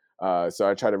anywhere. So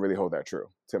I try to really hold that true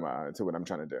to what I'm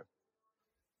trying to do.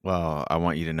 Well, I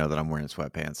want you to know that I'm wearing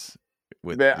sweatpants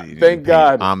with thank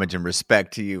God, homage and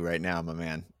respect to you right now, my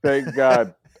man. Thank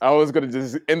God. I was gonna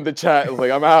just end the chat. I was like,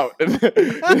 I'm out.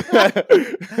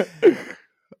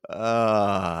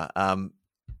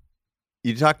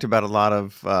 You talked about a lot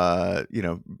of,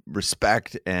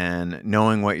 respect and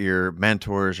knowing what your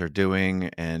mentors are doing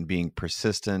and being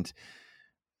persistent,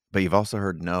 but you've also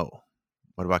heard no.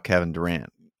 What about Kevin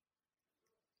Durant?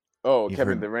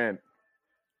 Kevin Durant.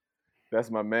 That's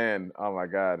my man. Oh my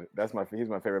God, he's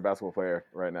my favorite basketball player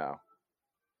right now.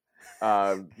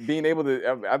 Being able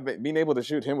to being able to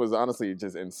shoot him was honestly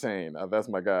just insane. That's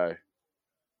my guy.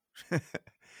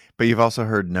 But you've also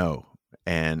heard no,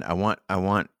 and I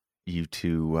want you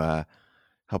to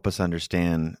help us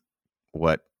understand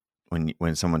what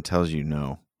when someone tells you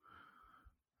no.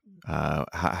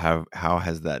 How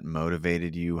has that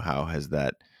motivated you? How has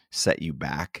that set you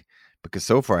back? Because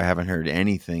so far I haven't heard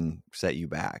anything set you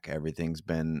back. Everything's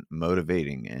been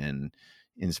motivating and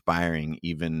inspiring.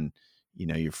 Even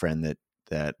your friend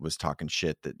that was talking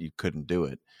shit that you couldn't do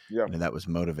it. Yeah, That was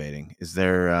motivating. Is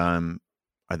there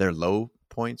are there low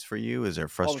points for you? Is there all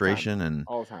the time, frustration? And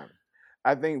all the time.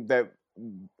 I think that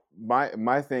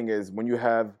my thing is when you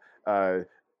have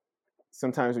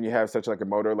sometimes when you have such like a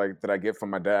motor like that I get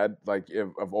from my dad, like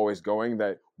of always going,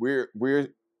 that we're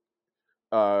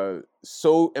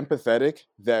so empathetic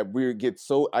that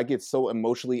I get so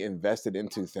emotionally invested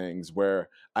into things where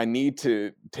I need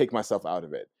to take myself out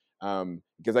of it,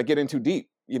 because I get in too deep.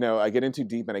 I get in too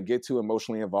deep and I get too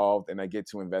emotionally involved and I get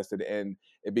too invested, and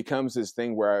it becomes this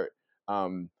thing where I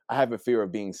have a fear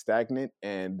of being stagnant,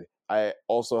 and I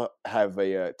also have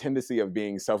a tendency of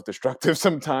being self-destructive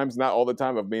sometimes, not all the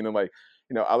time, of being like,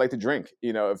 I like to drink.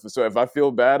 If I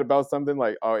feel bad about something,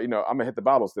 like, oh, I'm gonna hit the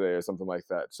bottles today or something like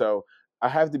that. So I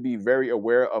have to be very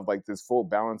aware of like this full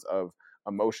balance of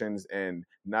emotions and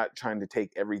not trying to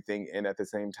take everything in at the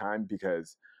same time,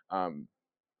 because um,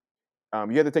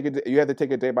 you have to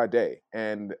take it day by day.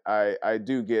 And I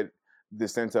do get the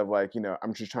sense of like,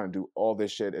 I'm just trying to do all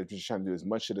this shit. I'm just trying to do as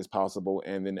much shit as possible.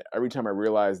 And then every time I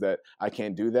realize that I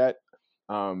can't do that,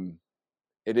 um,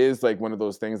 it is like one of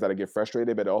those things that I get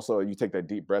frustrated, but also you take that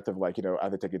deep breath of like, I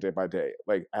have to take it day by day.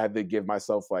 Like I have to give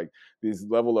myself like these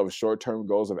level of short-term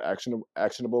goals of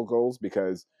actionable goals,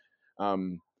 because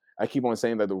um, I keep on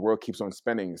saying that the world keeps on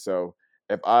spinning. So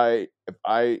if I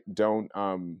don't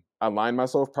align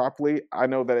myself properly, I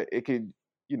know that it could,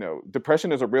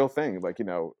 depression is a real thing. Like,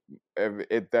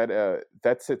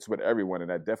 that sits with everyone,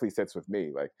 and that definitely sits with me.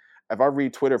 Like if I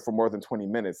read Twitter for more than 20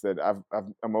 minutes, that I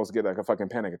almost get like a fucking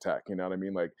panic attack. You know what I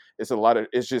mean? Like it's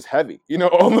just heavy.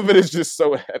 All of it is just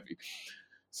so heavy.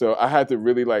 So I had to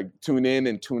really like tune in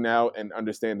and tune out and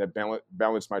understand that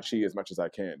balance my chi as much as I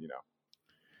can.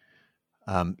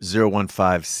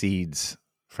 015 Seeds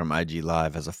from IG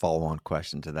Live has a follow-on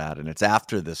question to that, and it's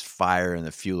after this fire and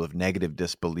the fuel of negative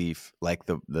disbelief, like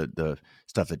the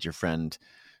stuff that your friend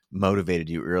motivated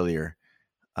you earlier.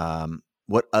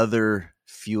 What other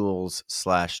fuels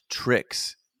 /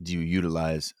 tricks do you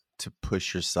utilize to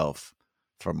push yourself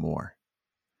for more?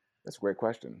 That's a great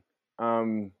question.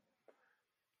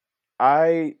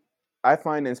 I I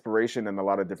find inspiration in a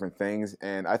lot of different things,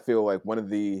 and I feel like one of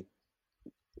the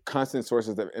constant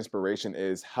sources of inspiration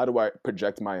is how do I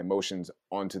project my emotions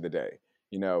onto the day.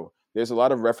 There's a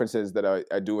lot of references that I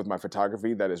do with my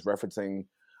photography that is referencing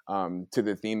to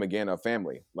the theme again of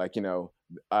family. Like,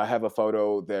 I have a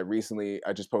photo that recently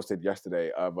I just posted yesterday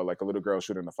of like a little girl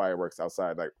shooting the fireworks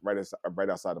outside, like right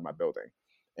outside of my building,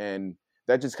 and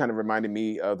that just kind of reminded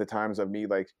me of the times of me,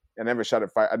 like I never shot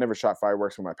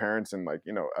fireworks with my parents, and like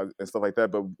and stuff like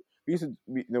that. But we used to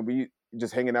we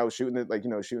just hanging out shooting it, like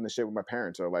shooting the shit with my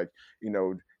parents, or like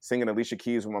singing Alicia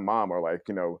Keys with my mom, or like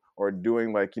or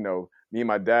doing like me and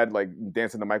my dad like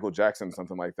dancing to Michael Jackson,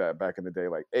 something like that back in the day.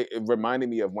 Like it reminded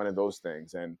me of one of those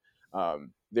things. And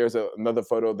there's another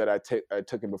photo that I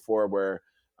took in before where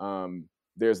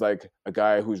there's like a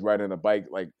guy who's riding a bike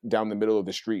like down the middle of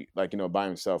the street, like by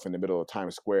himself in the middle of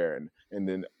Times Square, and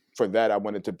then for that I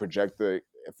wanted to project the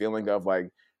feeling of like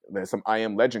there's some I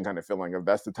Am Legend kind of feeling of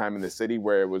that's the time in the city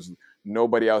where it was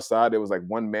nobody outside. It was like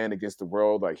one man against the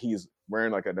world. Like he's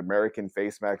wearing like an American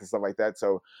face mask and stuff like that.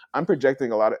 So I'm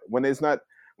projecting a lot of when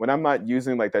I'm not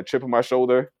using like that chip on my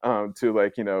shoulder to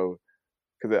like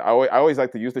because I always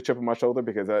like to use the chip on my shoulder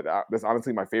because that's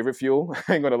honestly my favorite fuel.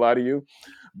 I ain't gonna lie to you,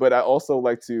 but I also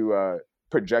like to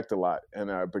project a lot,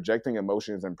 and projecting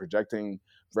emotions and projecting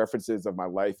references of my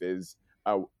life is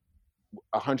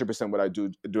 100% what I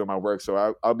do in my work.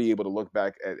 So I'll be able to look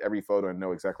back at every photo and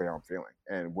know exactly how I'm feeling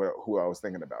and who I was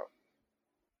thinking about.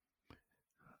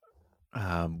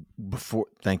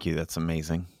 Thank you. That's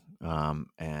amazing.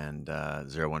 And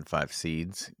 015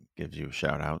 Seeds gives you a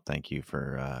shout out. Thank you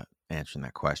for answering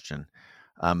that question.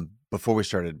 Before we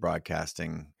started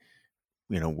broadcasting,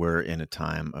 we're in a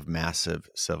time of massive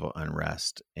civil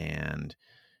unrest and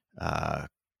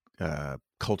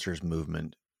culture's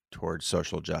movement towards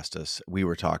social justice. We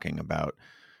were talking about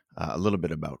a little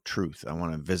bit about truth. I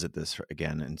want to visit this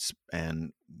again,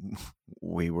 and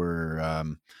we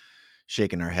were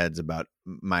shaking our heads about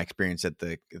my experience at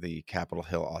the Capitol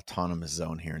Hill Autonomous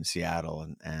Zone here in Seattle,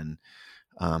 and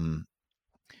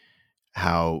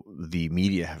how the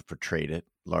media have portrayed it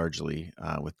largely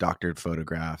with doctored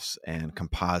photographs and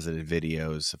composited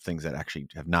videos of things that actually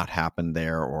have not happened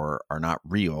there or are not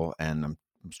real. And I'm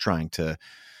trying to,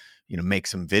 make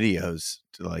some videos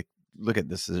to like, look at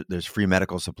this. There's free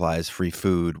medical supplies, free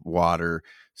food, water,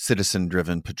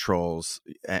 citizen-driven patrols.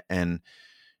 And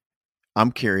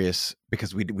I'm curious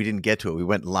because we didn't get to it. We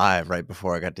went live right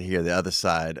before I got to hear the other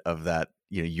side of that,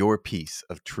 your piece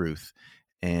of truth.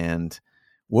 And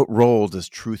what role does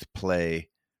truth play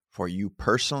for you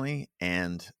personally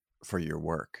and for your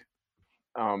work?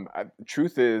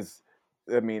 Truth is,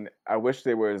 I mean, I wish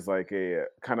there was like a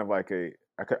kind of like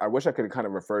I wish I could kind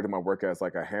of refer to my work as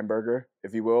like a hamburger,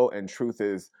 if you will. And truth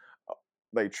is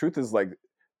like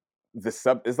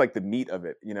is like the meat of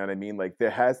it. You know what I mean? Like there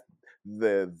has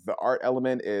the art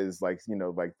element is like,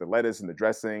 like the lettuce and the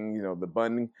dressing, the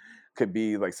bun could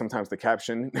be like sometimes the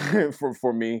caption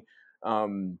for me.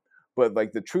 But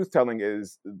like the truth telling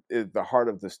is the heart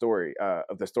of the story,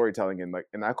 of the storytelling. And like,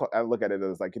 and I look at it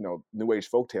as like, new age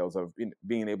folk tales of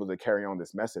being able to carry on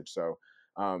this message. So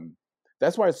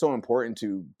that's why it's so important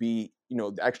to be,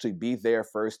 actually be there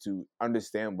first to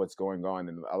understand what's going on.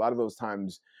 And a lot of those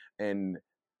times, and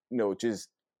just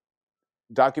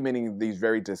documenting these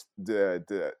very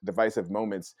divisive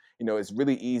moments, it's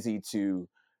really easy to,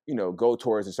 go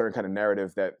towards a certain kind of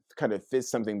narrative that kind of fits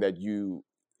something that you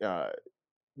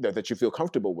that you feel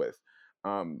comfortable with.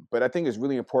 But I think it's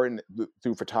really important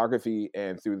through photography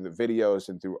and through the videos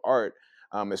and through art,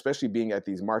 especially being at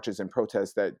these marches and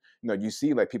protests, that you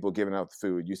see like people giving out the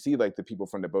food, you see like the people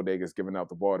from the bodegas giving out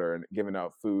the water and giving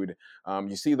out food,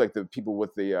 you see like the people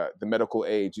with the medical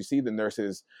aids, you see the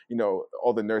nurses,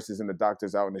 all the nurses and the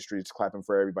doctors out in the streets clapping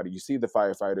for everybody, you see the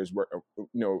firefighters work,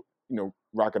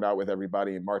 rocking out with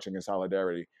everybody and marching in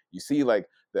solidarity. You see like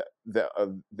the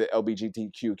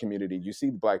LGBTQ community, you see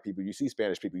Black people, you see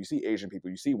Spanish people, you see Asian people,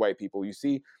 you see white people,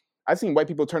 I've seen white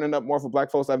people turning up more for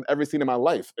Black folks I've ever seen in my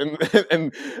life, and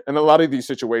and a lot of these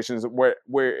situations where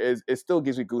it still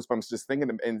gives me goosebumps just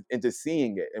thinking and just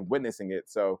seeing it and witnessing it.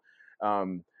 So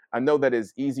I know that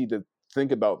it's easy to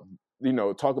think about,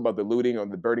 talk about the looting or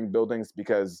the burning buildings,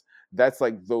 because that's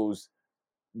like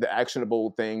the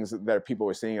actionable things that people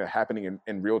are seeing are happening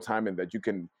in real time, and that you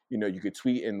can, you could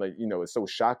tweet and like, it's so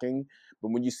shocking. But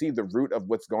when you see the root of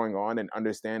what's going on and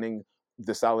understanding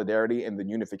the solidarity and the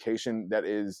unification that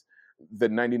is the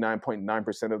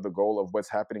 99.9% of the goal of what's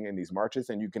happening in these marches,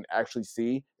 and you can actually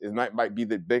see it might be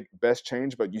the best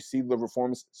change, but you see the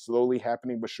reforms slowly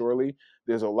happening, but surely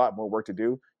there's a lot more work to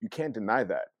do. You can't deny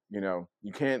that. You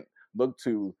can't look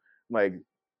to like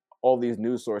all these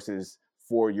news sources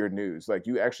for your news. Like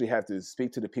you actually have to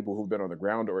speak to the people who've been on the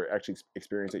ground or actually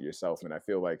experience it yourself. And I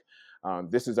feel like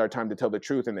this is our time to tell the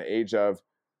truth in the age of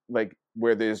like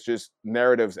where there's just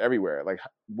narratives everywhere. Like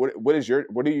what are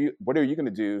you going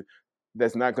to do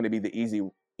that's not going to be the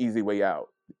easy way out?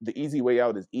 The easy way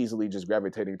out is easily just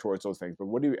gravitating towards those things. But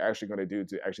what are you actually going to do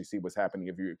to actually see what's happening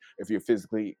if you're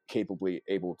physically capably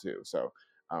able to? So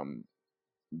I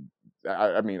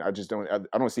mean, I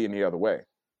don't see any other way.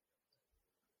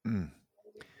 Mm.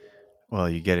 Well,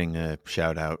 you're getting a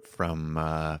shout out from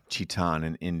Chitan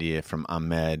in India, from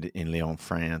Ahmed in Lyon,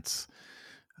 France,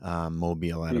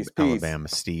 Mobile, Alabama,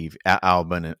 Steve,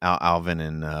 Alvin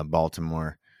in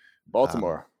Baltimore.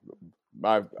 Baltimore.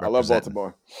 I love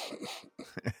Baltimore.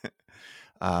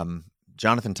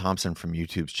 Jonathan Thompson from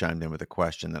YouTube's chimed in with a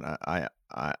question that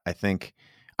I think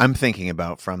I'm thinking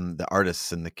about from the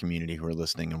artists in the community who are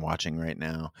listening and watching right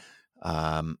now.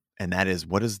 And that is,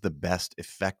 what is the best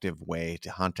effective way to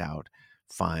hunt out,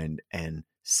 find, and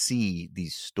see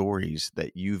these stories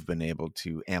that you've been able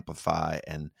to amplify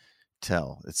and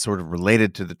tell? It's sort of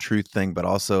related to the truth thing, but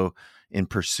also in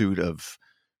pursuit of,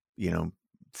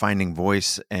 finding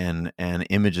voice and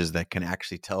images that can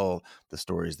actually tell the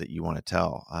stories that you want to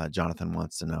tell. Jonathan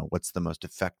wants to know, what's the most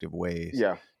effective ways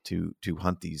to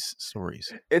hunt these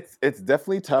stories? It's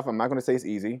definitely tough. I'm not going to say it's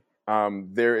easy.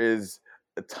 There is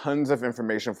tons of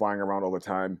information flying around all the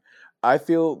time. I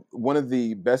feel one of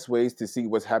the best ways to see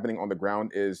what's happening on the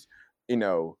ground is,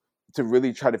 to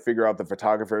really try to figure out the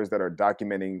photographers that are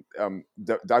documenting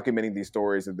these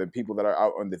stories, and the people that are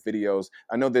out on the videos.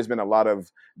 I know there's been a lot of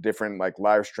different like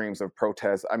live streams of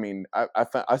protests. I mean,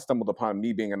 I stumbled upon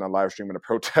me being in a live stream in a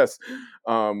protest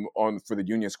for the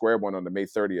Union Square one on the May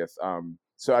 30th.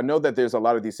 So I know that there's a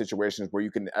lot of these situations where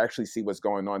you can actually see what's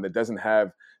going on that doesn't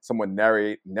have someone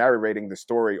narrating the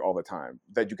story all the time,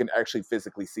 that you can actually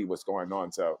physically see what's going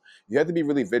on. So you have to be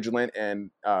really vigilant and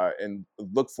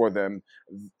look for them.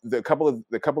 The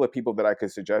couple of people that I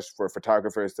could suggest for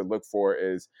photographers to look for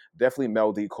is definitely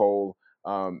Mel D. Cole.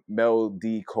 Mel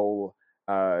D. Cole,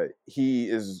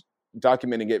 he is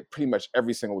documenting it pretty much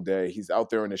every single day. He's out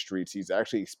there in the streets. He's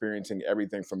actually experiencing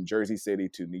everything from Jersey City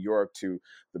to New York to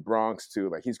the Bronx to,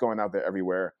 like, he's going out there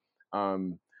everywhere.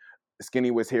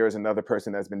 Skinny Was Here is another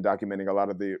person that's been documenting a lot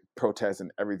of the protests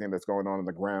and everything that's going on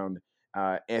the ground.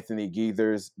 Anthony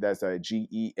Geathers, that's a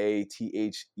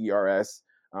Geathers.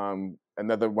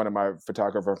 Another one of my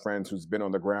photographer friends who's been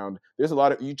on the ground. There's a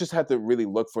lot of, you just have to really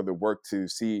look for the work to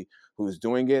see who's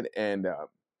doing it.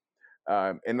 Yeah,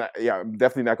 I'm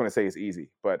definitely not going to say it's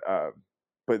easy, but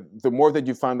the more that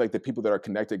you find, like, the people that are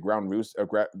connected, ground roots,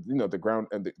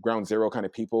 the ground zero kind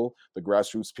of people, the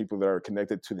grassroots people that are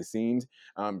connected to the scenes,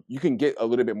 you can get a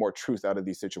little bit more truth out of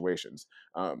these situations.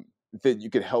 That you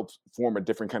could help form a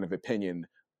different kind of opinion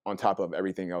on top of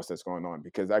everything else that's going on.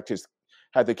 Because I just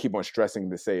had to keep on stressing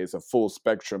to say it's a full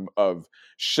spectrum of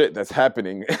shit that's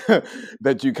happening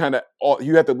that you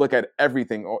have to look at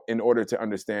everything in order to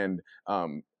understand a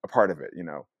part of it, you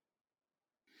know.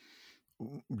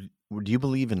 Do you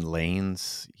believe in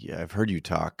lanes? Yeah, I've heard you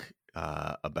talk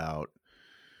about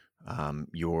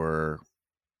your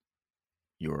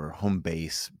home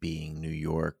base being New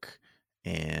York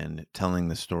and telling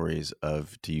the stories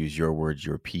of, to use your words,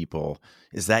 your people.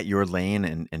 Is that your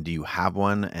lane, and do you have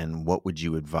one? And what would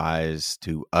you advise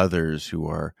to others who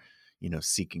are,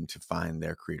 seeking to find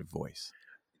their creative voice?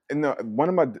 And no, one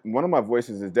of my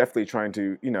voices is definitely trying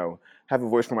to, have a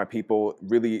voice for my people,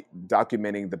 really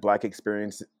documenting the Black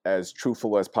experience as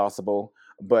truthful as possible.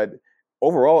 But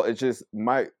overall, it's just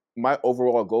my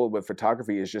overall goal with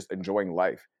photography is just enjoying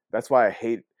life. That's why I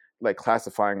hate, like,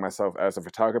 classifying myself as a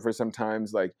photographer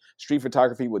sometimes. Like, street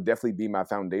photography would definitely be my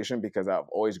foundation because I've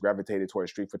always gravitated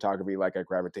towards street photography like I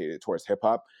gravitated towards hip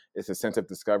hop. It's a sense of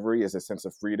discovery, it's a sense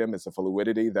of freedom, it's a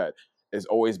fluidity that has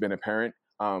always been apparent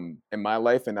in my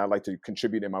life, and I like to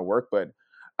contribute in my work. But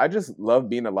I just love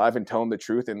being alive and telling the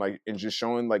truth, and just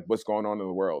showing, like, what's going on in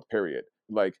the world. Period.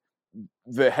 Like,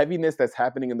 the heaviness that's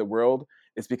happening in the world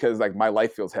is because, like, my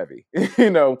life feels heavy,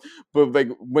 But, like,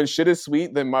 when shit is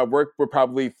sweet, then my work will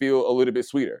probably feel a little bit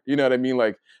sweeter. You know what I mean?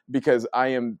 Like, because I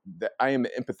am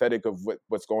empathetic of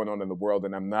what's going on in the world,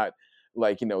 and I'm not,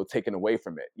 like, taken away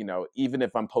from it. Even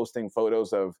if I'm posting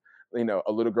photos of,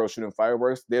 a little girl shooting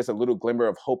fireworks, there's a little glimmer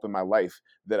of hope in my life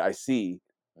that I see,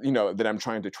 that I'm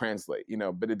trying to translate.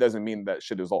 But it doesn't mean that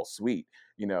shit is all sweet.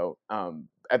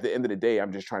 At the end of the day,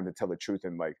 I'm just trying to tell the truth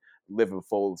and, like, live a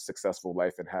full, successful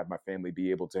life and have my family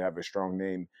be able to have a strong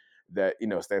name that,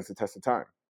 stands the test of time.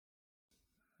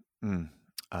 Mm.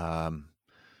 Um,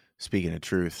 Speaking of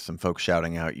truth, some folks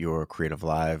shouting out your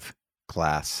CreativeLive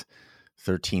class,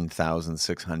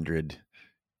 13,600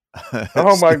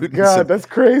 Oh my students God, that's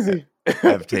crazy.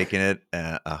 have taken it.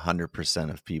 100%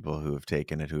 of people who have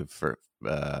taken it, who've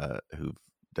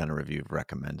done a review, have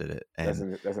recommended it. And That's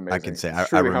amazing. I can say, It's I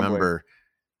truly humbling. remember,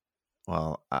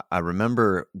 well, I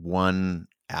remember one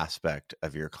aspect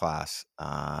of your class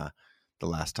the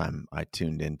last time I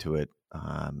tuned into it.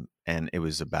 And it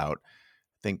was about,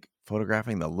 I think,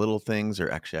 photographing the little things,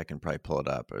 or actually I can probably pull it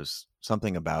up. It was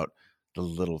something about the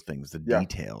little things, the Yeah.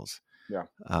 details. Yeah.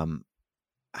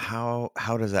 How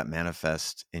does that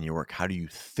manifest in your work? How do you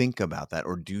think about that?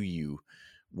 Or do you,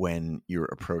 when you're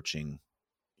approaching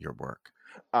your work?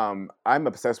 I'm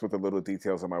obsessed with the little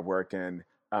details of my work, and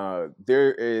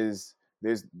there's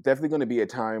definitely going to be a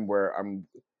time where I'm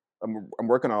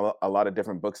working on a lot of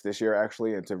different books this year,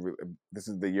 actually, and this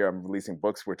is the year I'm releasing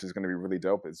books, which is going to be really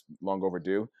dope. It's long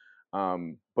overdue,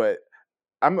 but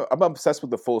I'm obsessed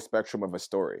with the full spectrum of a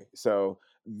story. So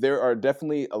there are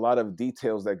definitely a lot of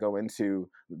details that go into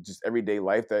just everyday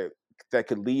life that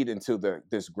could lead into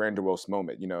this grandiose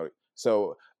moment.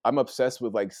 So I'm obsessed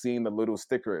with, like, seeing the little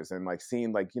stickers and, like,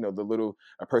 seeing, like, the little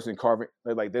a person carving.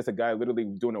 Like, there's a guy literally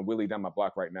doing a wheelie down my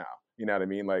block right now. You know what I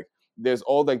mean? Like, there's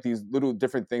all, like, these little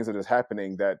different things that is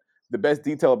happening. That the best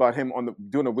detail about him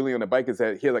doing a wheelie on the bike is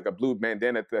that he has, like, a blue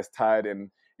bandana that's tied,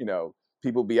 and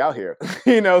people be out here.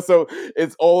 So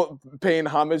it's all paying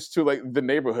homage to, like, the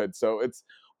neighborhood. So it's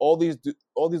all these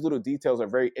little details are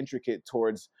very intricate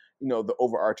towards the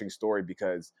overarching story,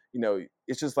 because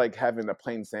it's just like having a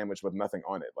plain sandwich with nothing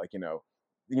on it. Like,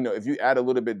 if you add a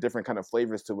little bit different kind of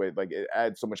flavors to it, like, it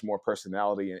adds so much more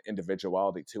personality and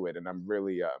individuality to it. And I'm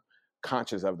really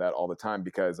conscious of that all the time,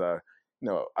 because I'm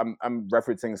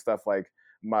referencing stuff like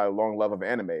my long love of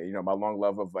anime, my long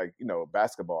love of like,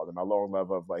 basketball, and my long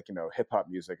love of like, hip hop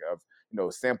music, of,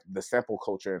 the sample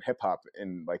culture and hip hop,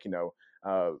 and like,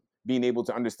 uh, being able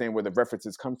to understand where the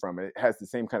references come from. It has the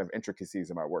same kind of intricacies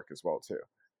in my work as well too.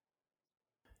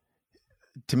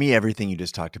 To me, everything you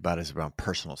just talked about is around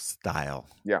personal style.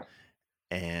 Yeah.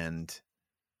 And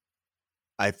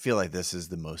I feel like this is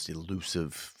the most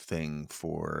elusive thing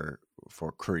for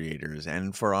creators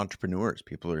and for entrepreneurs.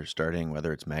 People are starting,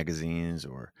 whether it's magazines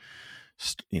or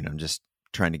just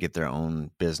trying to get their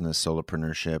own business,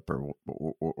 solopreneurship, or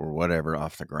whatever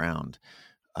off the ground.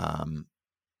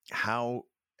 How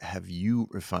have you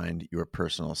refined your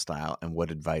personal style, and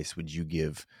what advice would you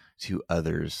give to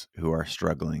others who are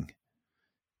struggling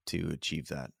to achieve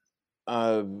that?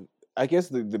 I guess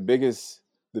the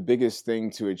biggest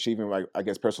thing to achieving, like, I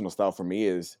guess, personal style for me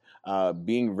is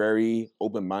being very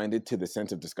open minded to the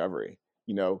sense of discovery.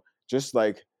 Just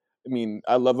like, I mean,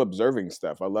 I love observing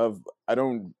stuff. I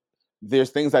don't.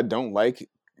 There's things I don't like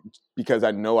because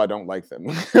I know I don't like them,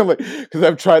 because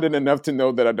I've tried it enough to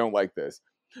know that I don't like this.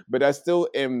 But I still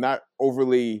am not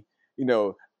overly,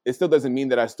 it still doesn't mean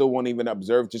that I still won't even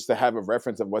observe, just to have a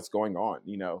reference of what's going on.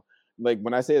 Like,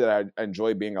 when I say that I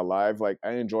enjoy being alive, like,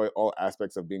 I enjoy all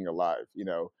aspects of being alive.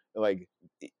 Like,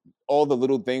 all the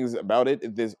little things about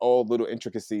it. There's all little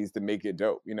intricacies to make it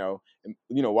dope. And,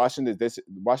 washing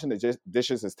the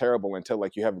dishes is terrible until,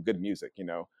 like, you have good music.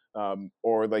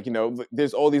 Or, like,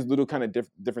 there's all these little kind of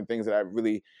different things that I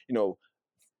really,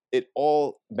 it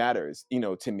all matters,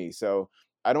 to me. So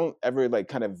I don't ever, like,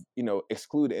 kind of,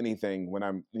 exclude anything when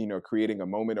I'm, creating a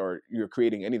moment, or you're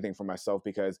creating anything for myself,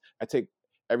 because I take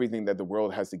everything that the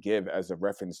world has to give as a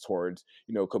reference towards,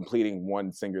 completing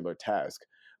one singular task.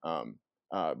 Um,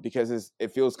 because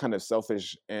it feels kind of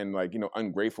selfish and, like,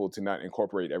 ungrateful to not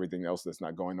incorporate everything else that's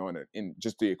not going on, and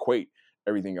just to equate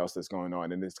everything else that's going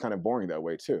on. And it's kind of boring that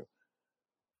way too.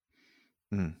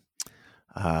 Mm.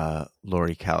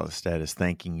 Lori Callistead is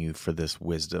thanking you for this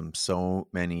wisdom. So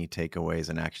many takeaways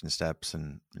and action steps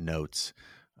and notes.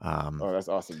 Oh, that's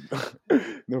awesome.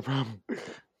 No problem.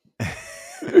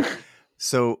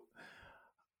 So,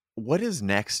 what is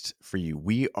next for you?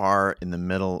 We are in the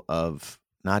middle of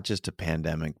not just a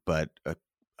pandemic, but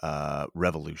a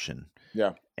revolution.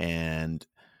 Yeah. And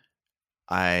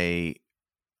I'm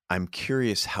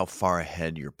curious how far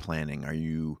ahead you're planning. Are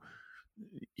you,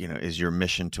 is your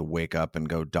mission to wake up and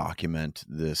go document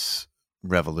this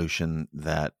revolution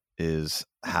that is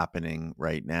happening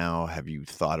right now? Have you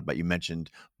thought about, you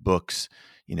mentioned books,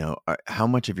 how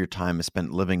much of your time is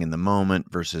spent living in the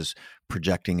moment versus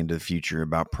projecting into the future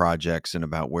about projects and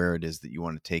about where it is that you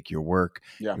want to take your work,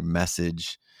 Yeah. your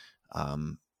message?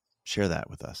 Share that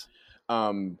with us.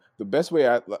 The best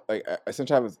way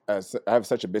essentially, I have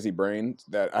such a busy brain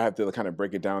that I have to kind of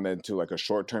break it down into, like, a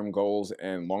short-term goals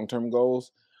and long-term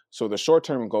goals. So the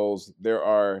short-term goals,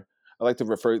 I like to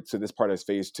refer to this part as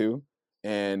phase two.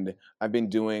 And I've been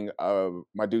doing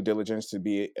my due diligence to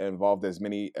be involved as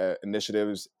many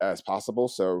initiatives as possible.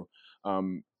 So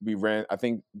we ran, I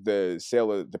think the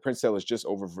print sale is just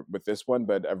over with this one,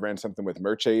 but I ran something with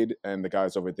Merchaid and the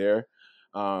guys over there.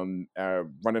 Running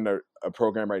a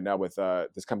program right now with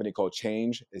this company called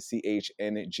Change, is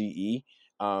CHNGE.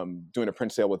 Doing a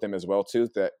print sale with them as well too.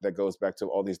 That goes back to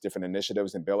all these different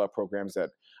initiatives and bailout programs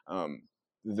that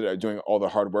are doing all the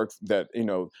hard work. That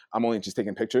I'm only just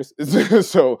taking pictures,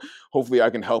 so hopefully I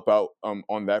can help out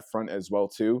on that front as well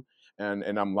too.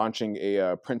 And I'm launching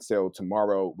a print sale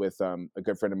tomorrow with a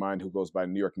good friend of mine who goes by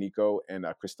New York Nico and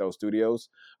Christelle Studios,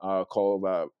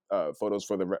 called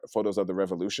Photos of the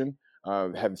Revolution.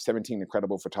 Have 17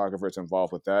 incredible photographers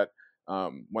involved with that.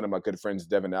 One of my good friends,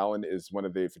 Devin Allen, is one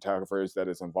of the photographers that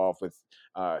is involved with.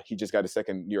 He just got his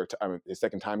second his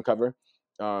second time cover.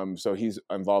 So he's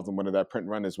involved in one of that print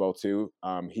run as well too.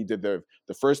 He did the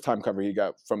first time cover he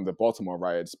got from the Baltimore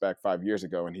riots back 5 years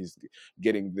ago, and he's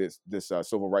getting this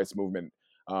civil rights movement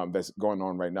that's going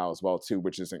on right now as well too,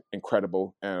 which is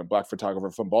incredible. And a Black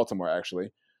photographer from Baltimore,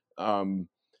 actually. And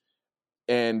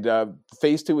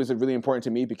phase two is really important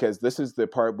to me, because this is the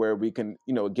part where we can,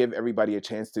 give everybody a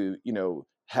chance to,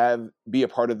 be a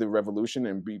part of the revolution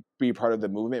and be part of the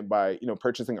movement by,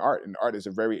 purchasing art. And art is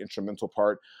a very instrumental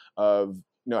part of,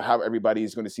 how everybody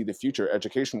is going to see the future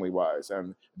educationally wise.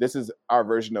 And this is our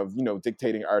version of,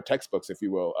 dictating our textbooks, if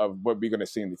you will, of what we're going to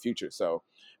see in the future. So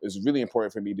it's really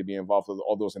important for me to be involved with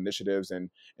all those initiatives, and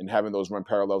having those run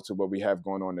parallel to what we have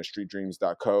going on at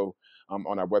streetdreams.co,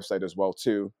 on our website as well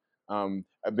too.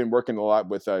 I've been working a lot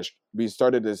with. We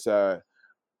started this. Our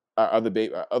other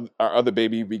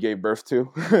baby we gave birth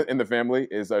to in the family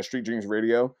is Street Dreams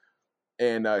Radio.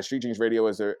 And Street Dreams Radio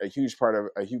is a huge part of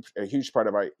a huge part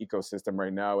of our ecosystem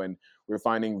right now, and we're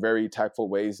finding very tactful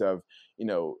ways of,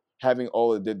 having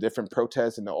all of the different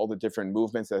protests and all the different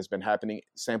movements that has been happening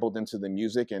sampled into the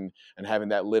music, and having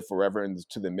that live forever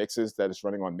into the mixes that is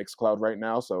running on Mixcloud right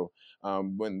now. So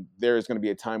when there is going to be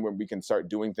a time when we can start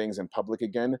doing things in public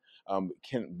again,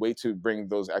 can't wait to bring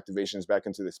those activations back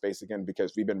into the space again,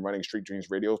 because we've been running Street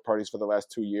Dreams Radio parties for the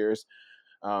last 2 years.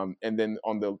 And then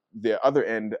on the other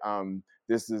end,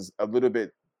 this is a little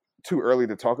bit too early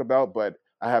to talk about, but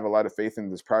I have a lot of faith in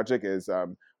this project, is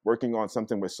working on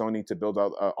something with Sony to build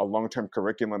out a long-term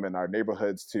curriculum in our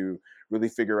neighborhoods, to really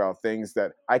figure out things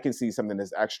that I can see something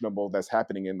that's actionable that's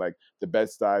happening in like the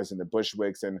Bed-Stuys and the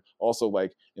Bushwicks, and also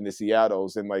like in the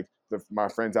Seattles, and like my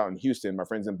friends out in Houston, my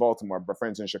friends in Baltimore, my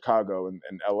friends in Chicago and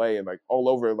LA, and like all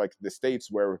over like the states,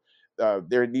 where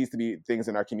there needs to be things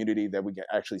in our community that we can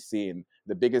actually see. And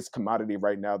the biggest commodity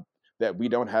right now that we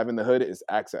don't have in the hood is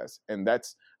access. And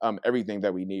that's everything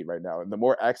that we need right now. And the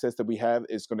more access that we have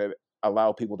is going to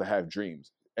allow people to have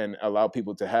dreams and allow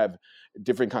people to have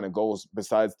different kind of goals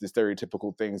besides the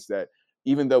stereotypical things that,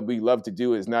 even though we love to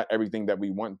do, is not everything that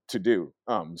we want to do.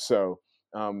 So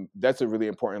that's a really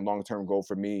important long-term goal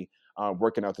for me,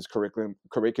 working out this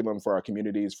curriculum for our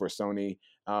communities, for Sony.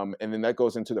 And then that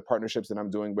goes into the partnerships that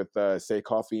I'm doing with Say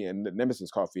Coffee and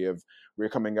Nemesis Coffee. We're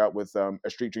coming out with a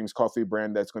Street Dreams coffee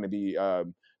brand that's going to be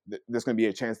there's going to be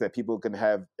a chance that people can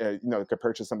have could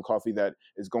purchase some coffee that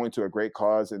is going to a great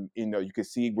cause, and you can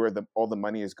see where all the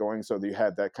money is going, so that you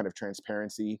have that kind of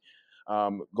transparency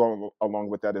going along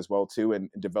with that as well too, and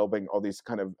developing all these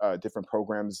kind of different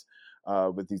programs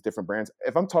with these different brands.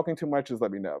 If I'm talking too much, just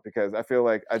let me know, because I feel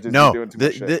like I just be doing too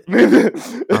much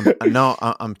shit. No,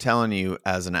 I'm telling you,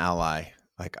 as an ally,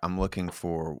 like, I'm looking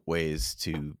for ways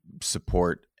to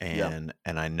support, and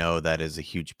I know that is a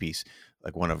huge piece.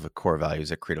 Like, one of the core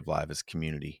values at CreativeLive is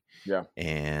community. Yeah.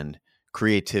 And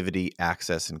creativity,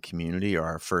 access, and community are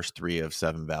our first 3 of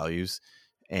 7 values.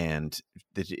 And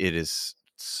it is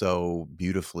so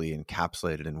beautifully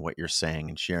encapsulated in what you're saying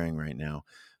and sharing right now.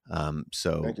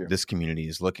 So this community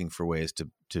is looking for ways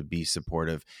to be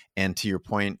supportive. And to your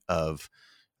point of,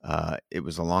 it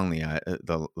was along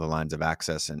the lines of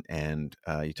access, and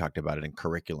you talked about it in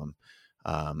curriculum,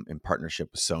 in partnership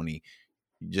with Sony.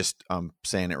 Just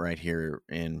saying it right here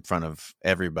in front of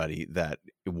everybody, that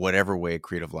whatever way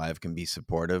CreativeLive can be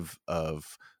supportive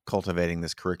of cultivating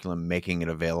this curriculum, making it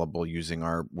available using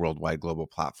our worldwide global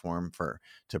platform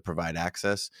to provide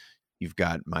access, you've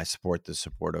got my support, the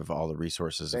support of all the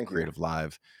resources of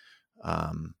CreativeLive.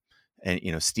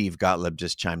 And Steve Gottlieb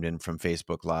just chimed in from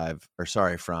Facebook Live,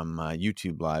 from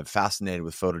YouTube Live, fascinated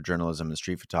with photojournalism and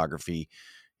street photography,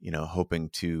 hoping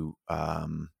to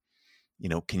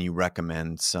can you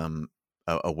recommend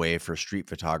a way for street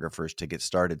photographers to get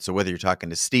started? So whether you're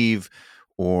talking to Steve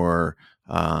or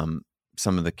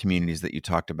some of the communities that you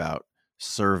talked about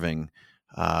serving,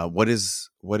 what is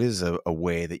a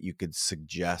way that you could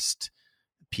suggest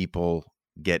people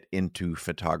get into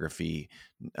photography,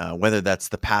 whether that's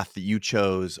the path that you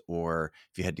chose, or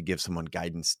if you had to give someone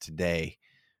guidance today,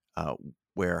 how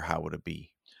would it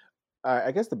be?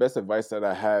 I guess the best advice that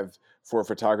I have for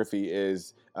photography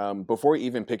is, before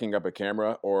even picking up a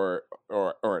camera or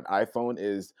an iPhone,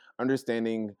 is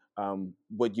understanding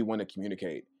what you want to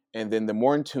communicate. And then the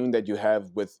more in tune that you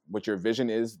have with what your vision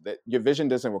is, that your vision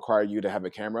doesn't require you to have a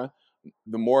camera.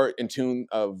 The more in tune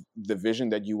of the vision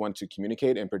that you want to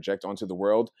communicate and project onto the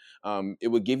world, it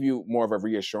would give you more of a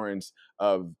reassurance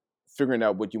of figuring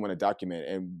out what you want to document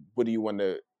and what do you want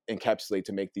to encapsulate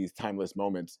to make these timeless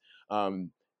moments.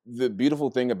 The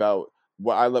beautiful thing about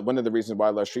one of the reasons why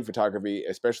I love street photography,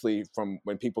 especially from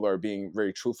when people are being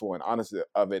very truthful and honest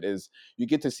of it, is you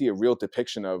get to see a real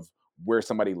depiction of where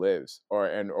somebody lives,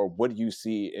 or what you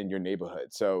see in your neighborhood.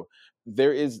 So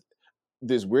there is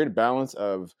this weird balance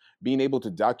of being able to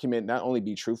document, not only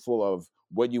be truthful of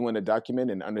what you want to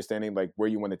document and understanding like where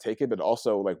you want to take it, but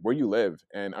also like where you live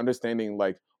and understanding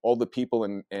like all the people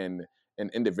and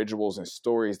individuals and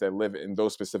stories that live in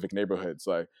those specific neighborhoods.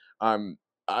 Like,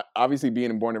 obviously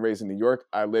being born and raised in New York,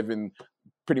 I live in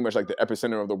pretty much like the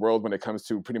epicenter of the world when it comes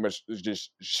to pretty much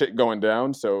just shit going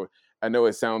down. So I know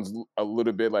it sounds a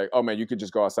little bit like, oh man, you could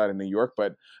just go outside in New York.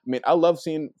 But I mean, I love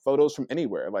seeing photos from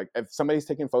anywhere. Like if somebody's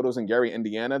taking photos in Gary,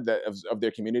 Indiana, of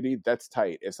their community, that's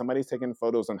tight. If somebody's taking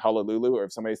photos in Honolulu, or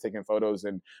if somebody's taking photos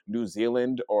in New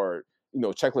Zealand or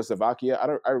Czechoslovakia,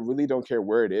 I really don't care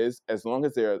where it is, as long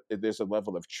as there's a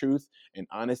level of truth and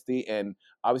honesty, and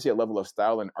obviously a level of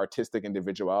style and artistic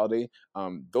individuality.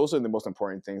 Those are the most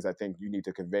important things I think you need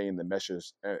to convey in the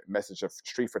message of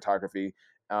street photography.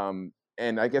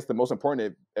 and I guess the most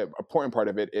important part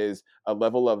of it is a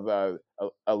level of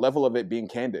a level of it being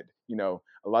candid. You know,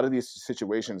 a lot of these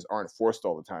situations aren't forced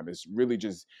all the time. It's really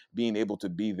just being able to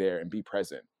be there and be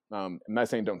present. I'm not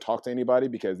saying don't talk to anybody,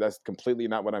 because that's completely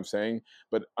not what I'm saying,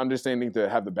 but understanding to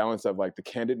have the balance of like the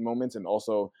candid moments and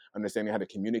also understanding how to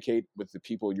communicate with the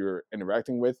people you're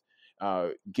interacting with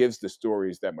gives the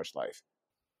stories that much life.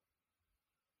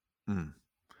 Mm.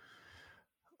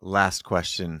 Last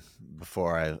question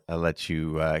before I let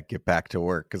you get back to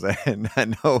work, because I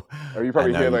know Oh, you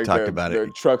probably hear you like talked about it.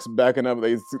 the trucks backing up.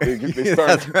 They start.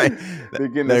 That's right. They're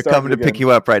getting They're started coming to pick again.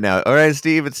 you up right now. All right,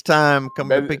 Steve, it's time.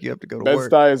 Coming to Bed pick you up to go to work.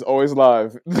 Bed-Stuy is always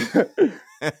live.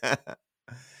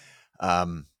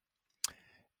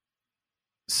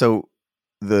 So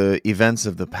the events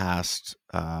of the past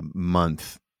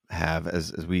month have,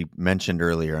 as we mentioned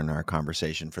earlier in our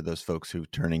conversation, for those folks who are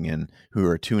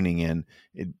tuning in,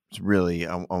 it's really,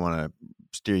 I want to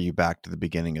steer you back to the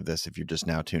beginning of this. If you're just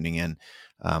now tuning in,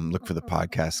 look for the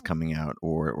podcast coming out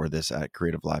or this at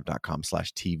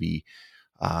creativelive.com/TV,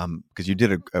 because you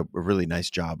did a really nice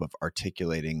job of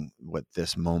articulating what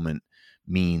this moment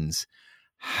means.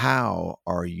 How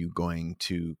are you going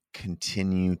to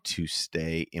continue to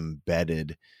stay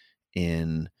embedded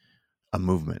in a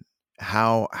movement?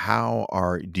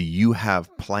 Do you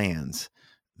have plans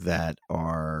that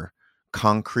are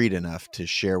concrete enough to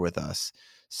share with us,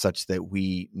 such that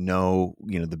we know,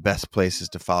 the best places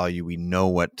to follow you? We know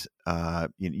what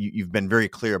you've been very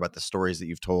clear about the stories that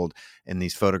you've told and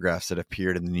these photographs that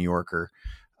appeared in the New Yorker.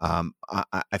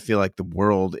 I feel like the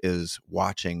world is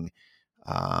watching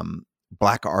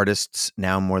Black artists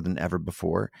now more than ever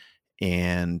before,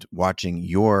 and watching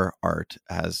your art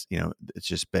as, it's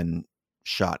just been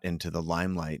shot into the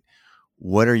limelight.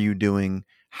 What are you doing?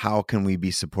 How can we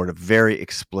be supportive very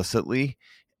explicitly?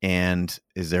 And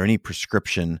is there any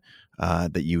prescription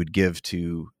that you would give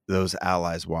to those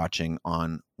allies watching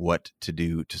on what to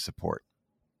do to support?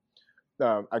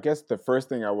 I guess the first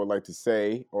thing I would like to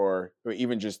say, or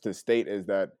even just to state, is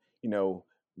that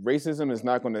racism is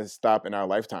not going to stop in our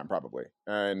lifetime, probably.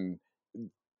 And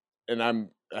I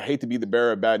hate to be the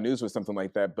bearer of bad news with something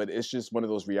like that, but it's just one of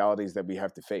those realities that we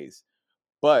have to face.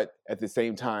 But at the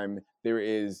same time, there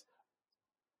is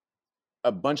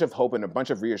a bunch of hope and a bunch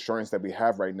of reassurance that we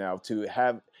have right now to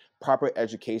have proper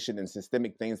education and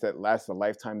systemic things that last a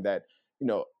lifetime, that you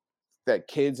know that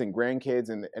kids and grandkids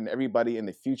and everybody in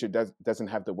the future doesn't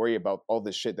have to worry about all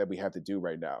the shit that we have to do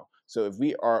right now. So if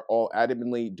we are all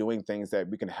adamantly doing things that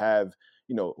we can have,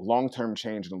 long-term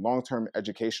change and long-term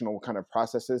educational kind of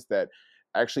processes that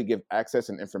actually give access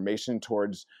and information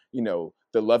towards,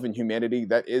 the love and humanity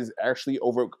that is actually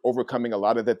overcoming a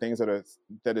lot of the things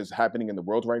that is happening in the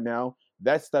world right now.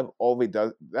 That stuff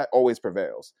always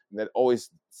prevails, and that always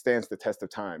stands the test of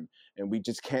time. And we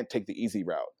just can't take the easy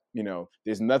route.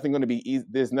 There's nothing going to be easy.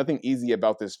 There's nothing easy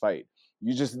about this fight.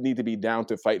 You just need to be down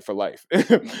to fight for life,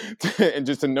 and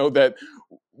just to know that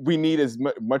we need as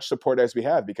much support as we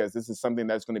have, because this is something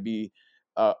that's going to be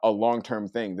a long-term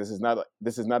thing. This is not a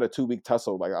 2-week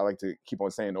tussle, like I like to keep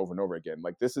on saying over and over again.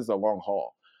 Like, this is a long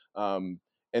haul.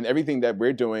 And everything that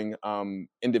we're doing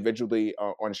individually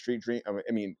on Street Dream,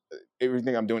 I mean,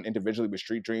 everything I'm doing individually with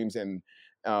Street Dreams and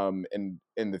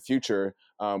in the future,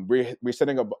 we're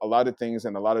setting up a lot of things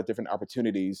and a lot of different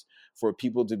opportunities for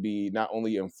people to be not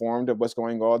only informed of what's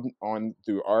going on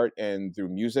through art and through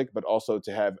music, but also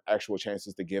to have actual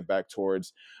chances to give back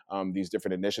towards these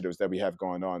different initiatives that we have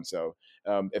going on. So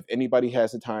if anybody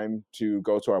has the time to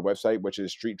go to our website, which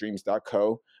is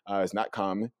streetdreams.co, it's not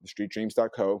com,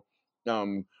 streetdreams.co.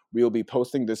 We'll be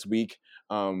posting this week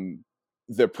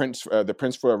the prints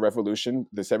for a revolution,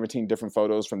 the 17 different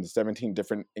photos from the 17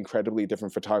 different incredibly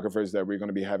different photographers that we're going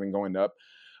to be having going up.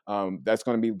 That's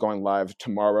going to be going live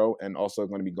tomorrow, and also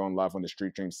going to be going live on the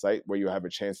Street Dream site, where you'll have a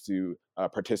chance to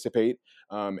participate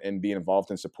and be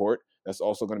involved in support. That's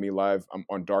also going to be live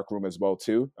on Darkroom as well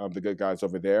too. The good guys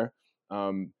over there.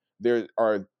 There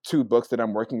are 2 books that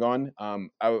I'm working on.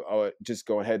 I'll just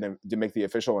go ahead and to make the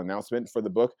official announcement for the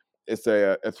book. It's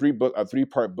a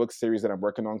 3-part book series that I'm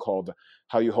working on called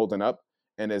How You Holding Up,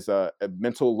 and it's a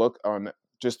mental look on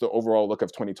just the overall look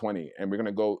of 2020. And we're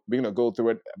gonna go through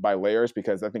it by layers,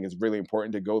 because I think it's really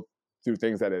important to go through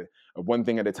things at one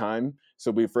thing at a time. So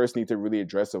we first need to really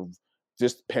address of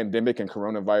just pandemic and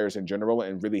coronavirus in general,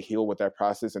 and really heal with that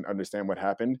process and understand what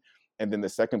happened. And then the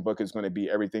second book is going to be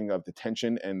everything of the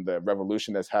tension and the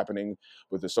revolution that's happening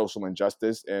with the social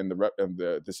injustice and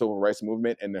the civil rights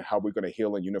movement, and how we're going to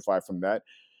heal and unify from that.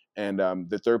 And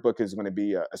the third book is going to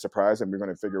be a surprise, and we're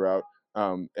going to figure out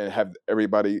and have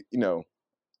everybody,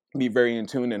 be very in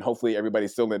tune, and hopefully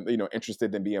everybody's still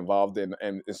interested in being involved and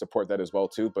support that as well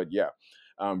too. But yeah,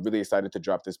 I'm really excited to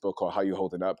drop this book called How You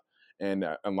Holding Up, and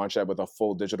launch that with a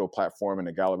full digital platform and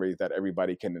a gallery that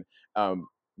everybody can.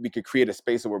 We could create a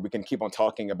space where we can keep on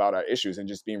talking about our issues and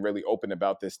just being really open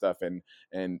about this stuff,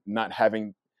 and not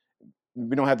having.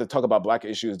 We don't have to talk about Black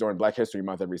issues during Black History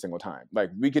Month every single time. Like,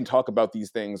 we can talk about these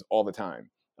things all the time.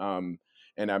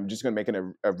 And I'm just going to make it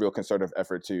a real concerted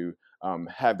effort to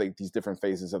have like these different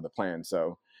phases of the plan.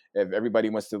 So if everybody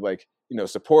wants to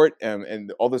support,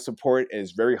 and all the support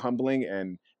is very humbling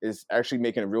and is actually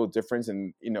making a real difference,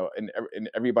 and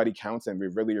everybody counts, and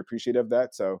we're really appreciative of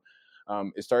that. So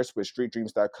it starts with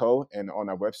streetdreams.co and on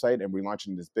our website, and we're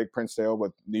launching this big print sale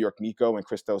with New York Nico and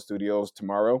Christelle Studios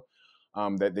tomorrow.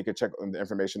 That they could check on the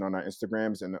information on our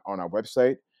Instagrams and on our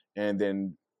website. And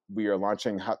then we are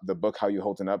launching the book, How You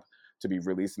Holding Up, to be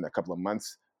released in a couple of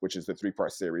months, which is the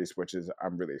 3-part series, which is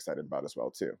I'm really excited about as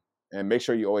well too. And make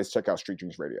sure you always check out Street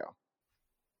Dreams Radio.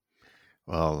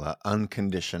 Well,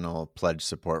 unconditional pledge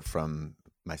support from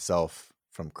myself,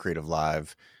 from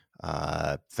CreativeLive.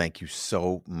 Thank you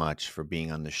so much for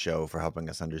being on the show, for helping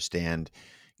us understand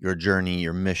your journey,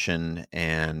 your mission,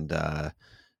 and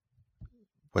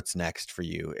what's next for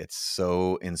you. It's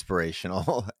so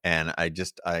inspirational. And I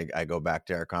go back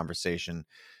to our conversation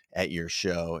at your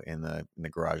show in the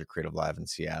garage of CreativeLive in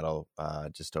Seattle,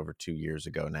 just over 2 years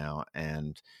ago now.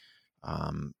 And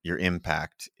your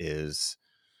impact is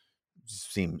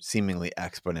seemingly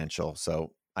exponential.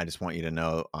 So I just want you to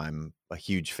know I'm a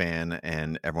huge fan,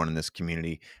 and everyone in this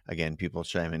community, again, people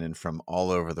chiming in from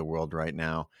all over the world right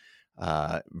now.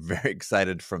 Very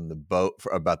excited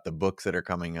about the books that are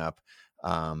coming up.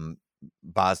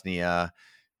 Bosnia,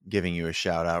 giving you a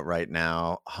shout out right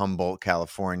now. Humboldt,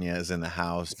 California is in the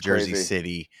house. It's Jersey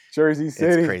City.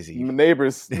 It's crazy.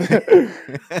 Neighbors.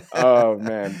 Oh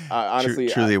man, honestly,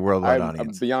 truly a worldwide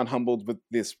audience. I'm beyond humbled with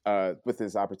this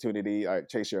opportunity.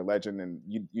 Chase, you're a legend, and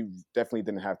you definitely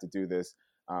didn't have to do this.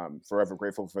 Forever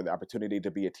grateful for the opportunity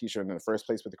to be a teacher in the first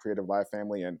place with the CreativeLive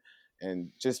family, and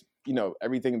just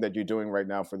everything that you're doing right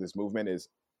now for this movement is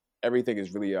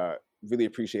really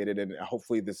appreciated, and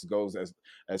hopefully this goes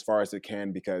as far as it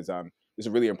can, because it's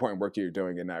a really important work you're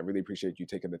doing, and I really appreciate you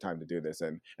taking the time to do this,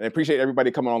 and I appreciate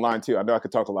everybody coming online too. I know I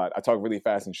could talk a lot. I talk really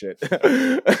fast and shit.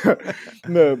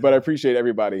 No, but I appreciate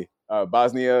everybody.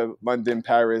 Bosnia, London,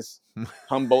 Paris,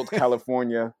 Humboldt,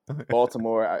 California,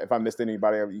 Baltimore. If I missed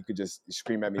anybody, you could just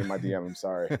scream at me in my DM. I'm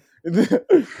sorry.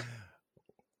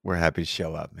 We're happy to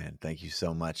show up, man. Thank you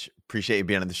so much. Appreciate you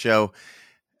being on the show.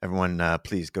 Everyone,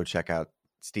 please go check out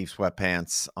Steve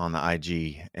Sweatpants on the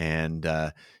IG,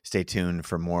 and stay tuned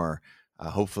for more.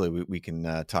 Hopefully we can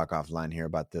talk offline here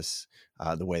about this,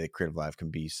 the way that CreativeLive can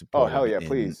be supported. Oh, hell yeah,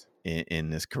 please. In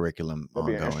this curriculum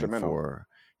ongoing for,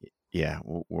 yeah,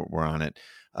 we're on it.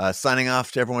 Signing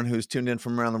off to everyone who's tuned in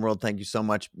from around the world. Thank you so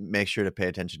much. Make sure to pay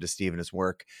attention to Steve and his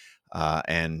work,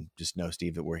 and just know,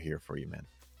 Steve, that we're here for you, man.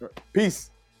 Peace.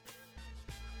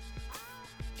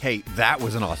 Hey, that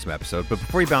was an awesome episode. But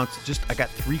before you bounce, I got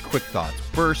 3 quick thoughts.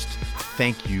 First,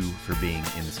 thank you for being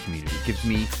in this community. It gives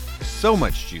me so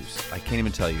much juice. I can't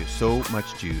even tell you, so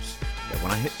much juice, that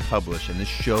when I hit publish and this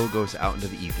show goes out into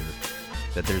the ether,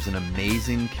 that there's an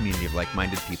amazing community of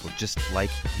like-minded people just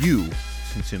like you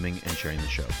consuming and sharing the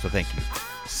show. So thank you.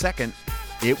 Second,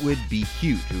 it would be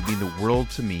huge. It would mean the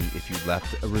world to me if you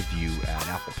left a review at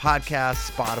Apple Podcasts,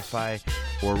 Spotify,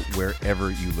 or wherever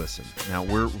you listen. Now,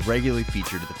 we're regularly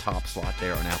featured at the top slot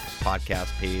there on Apple's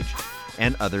podcast page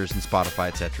and others, and Spotify,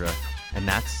 etc. And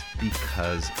that's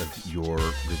because of your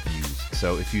reviews.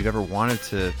 So if you've ever wanted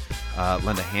to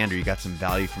lend a hand, or you got some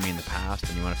value from me in the past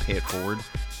and you want to pay it forward,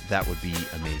 that would be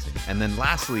amazing. And then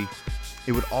lastly,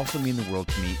 it would also mean the world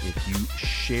to me if you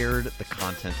shared the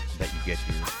content that you get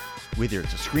here, whether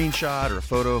it's a screenshot or a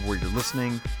photo of where you're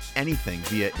listening, anything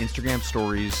via Instagram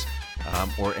stories,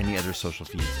 or any other social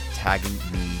feeds, tagging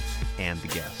me and the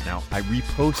guest. Now, I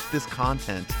repost this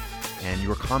content and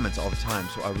your comments all the time,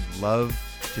 so I would love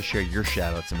to share your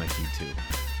shout outs in my feed too.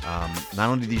 Not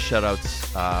only these shout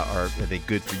outs are they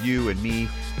good for you and me,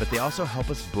 but they also help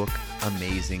us book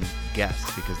amazing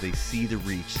guests because they see the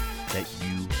reach that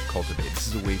you cultivate. This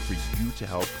is a way for you to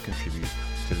help contribute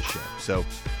to the show. So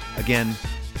again,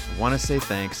 I want to say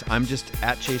thanks. I'm just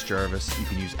at Chase Jarvis. You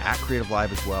can use at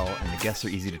CreativeLive as well, and the guests are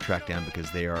easy to track down because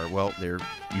they're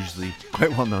usually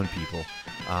quite well-known people.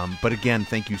 But again,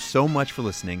 thank you so much for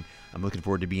listening. I'm looking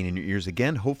forward to being in your ears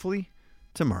again, hopefully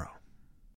tomorrow.